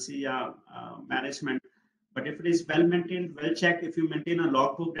for anesthesia management, but if it is well maintained, well checked, if you maintain a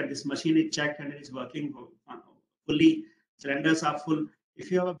logbook that this machine is checked and it is working fully, cylinders are full.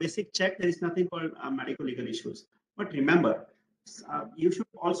 If you have a basic check, there is nothing called medical legal issues. But remember, you should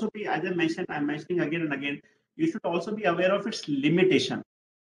also be, as I mentioned, I'm mentioning again and again, you should also be aware of its limitation.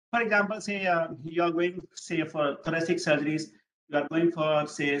 For example, say you are going, say, for thoracic surgeries, you are going for,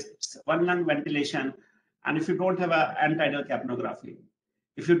 say, one lung ventilation, and if you don't have an end-tidal capnography,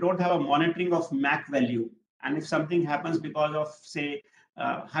 if you don't have a monitoring of MAC value, and if something happens because of, say,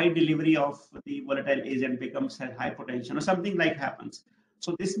 high delivery of the volatile agent becomes at hypotension or something like happens.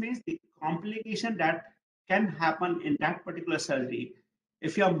 So this means the complication that can happen in that particular surgery,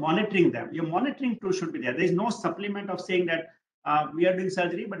 if you are monitoring them, your monitoring tool should be there. There is no supplement of saying that we are doing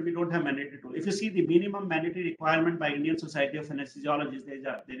surgery, but we don't have mandatory tool. If you see the minimum mandatory requirement by Indian Society of Anesthesiologists,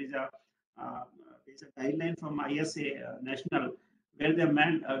 there is a guideline from ISA national where they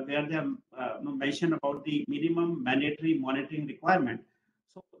mention about the minimum mandatory monitoring requirement.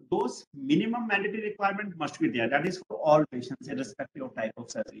 So those minimum mandatory requirement must be there. That is for all patients, irrespective of type of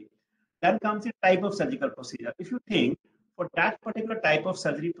surgery. Then comes the type of surgical procedure. If you think for that particular type of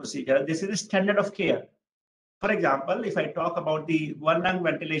surgery procedure, this is a standard of care. For example, if I talk about the one lung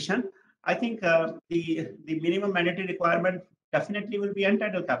ventilation, I think the minimum mandatory requirement definitely will be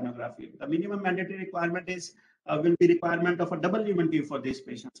end-tidal capnography. The minimum mandatory requirement is will be requirement of a double lumen tube for these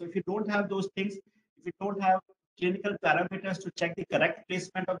patients. So if you don't have those things, if you don't have clinical parameters to check the correct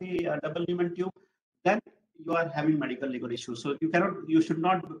placement of the double lumen tube, then you are having medical legal issues. So you should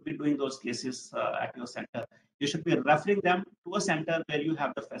not be doing those cases at your center. You should be referring them to a center where you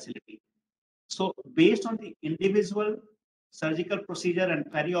have the facility. So based on the individual surgical procedure and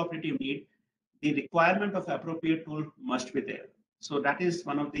perioperative need, the requirement of appropriate tool must be there. So that is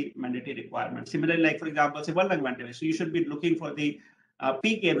one of the mandatory requirements. Similarly, like for example, say one lung ventilation, so you should be looking for the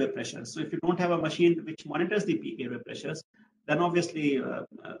peak airway pressures. So if you don't have a machine which monitors the peak airway pressures, then obviously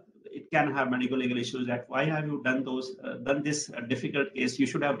it can have medical legal issues. That why have you done this difficult case? You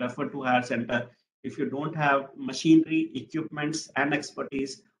should have referred to higher center. If you don't have machinery, equipments, and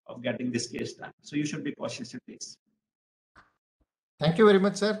expertise of getting this case done, so you should be cautious in this. Thank you very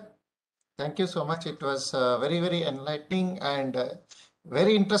much, sir. Thank you so much. It was very, very enlightening and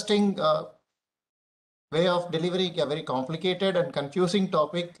very interesting way of delivering a very complicated and confusing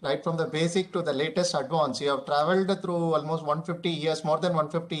topic, right from the basic to the latest advance. You have traveled through almost 150 years, more than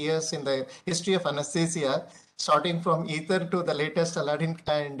 150 years in the history of anesthesia, starting from ether to the latest Aladdin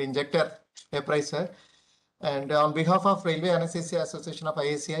and injector vaporizer. And on behalf of Railway Anaesthesia Association of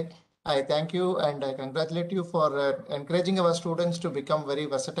IACI, I thank you and I congratulate you for encouraging our students to become very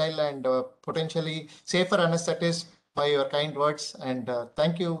versatile and potentially safer anesthetists by your kind words. And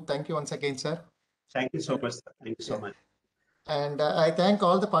thank you once again, sir. Thank you so much, sir. Thank you so much. And I thank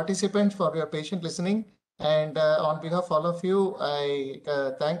all the participants for your patient listening. And on behalf of all of you, I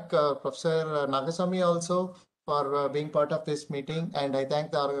thank Professor Nagaswamy also for being part of this meeting. And I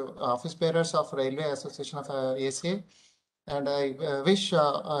thank the office bearers of Railway Association of ACA. And I wish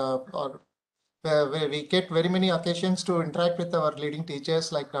we get very many occasions to interact with our leading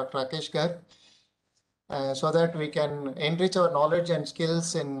teachers like Dr. Rakesh Garg, so that we can enrich our knowledge and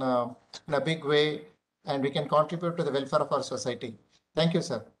skills in a big way, and we can contribute to the welfare of our society. Thank you,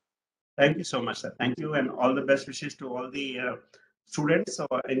 sir. Thank you so much, sir. Thank you, and all the best wishes to all the students. So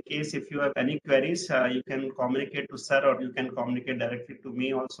in case if you have any queries, you can communicate to sir, or you can communicate directly to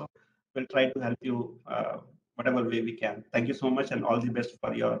me also. We'll try to help you whatever way we can. Thank you so much, and all the best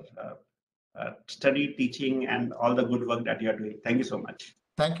for your study, teaching, and all the good work that you are doing. Thank you so much.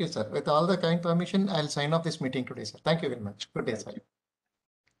 Thank you, sir. With all the kind permission, I'll sign off this meeting today, sir. Thank you very much. Good day, sir.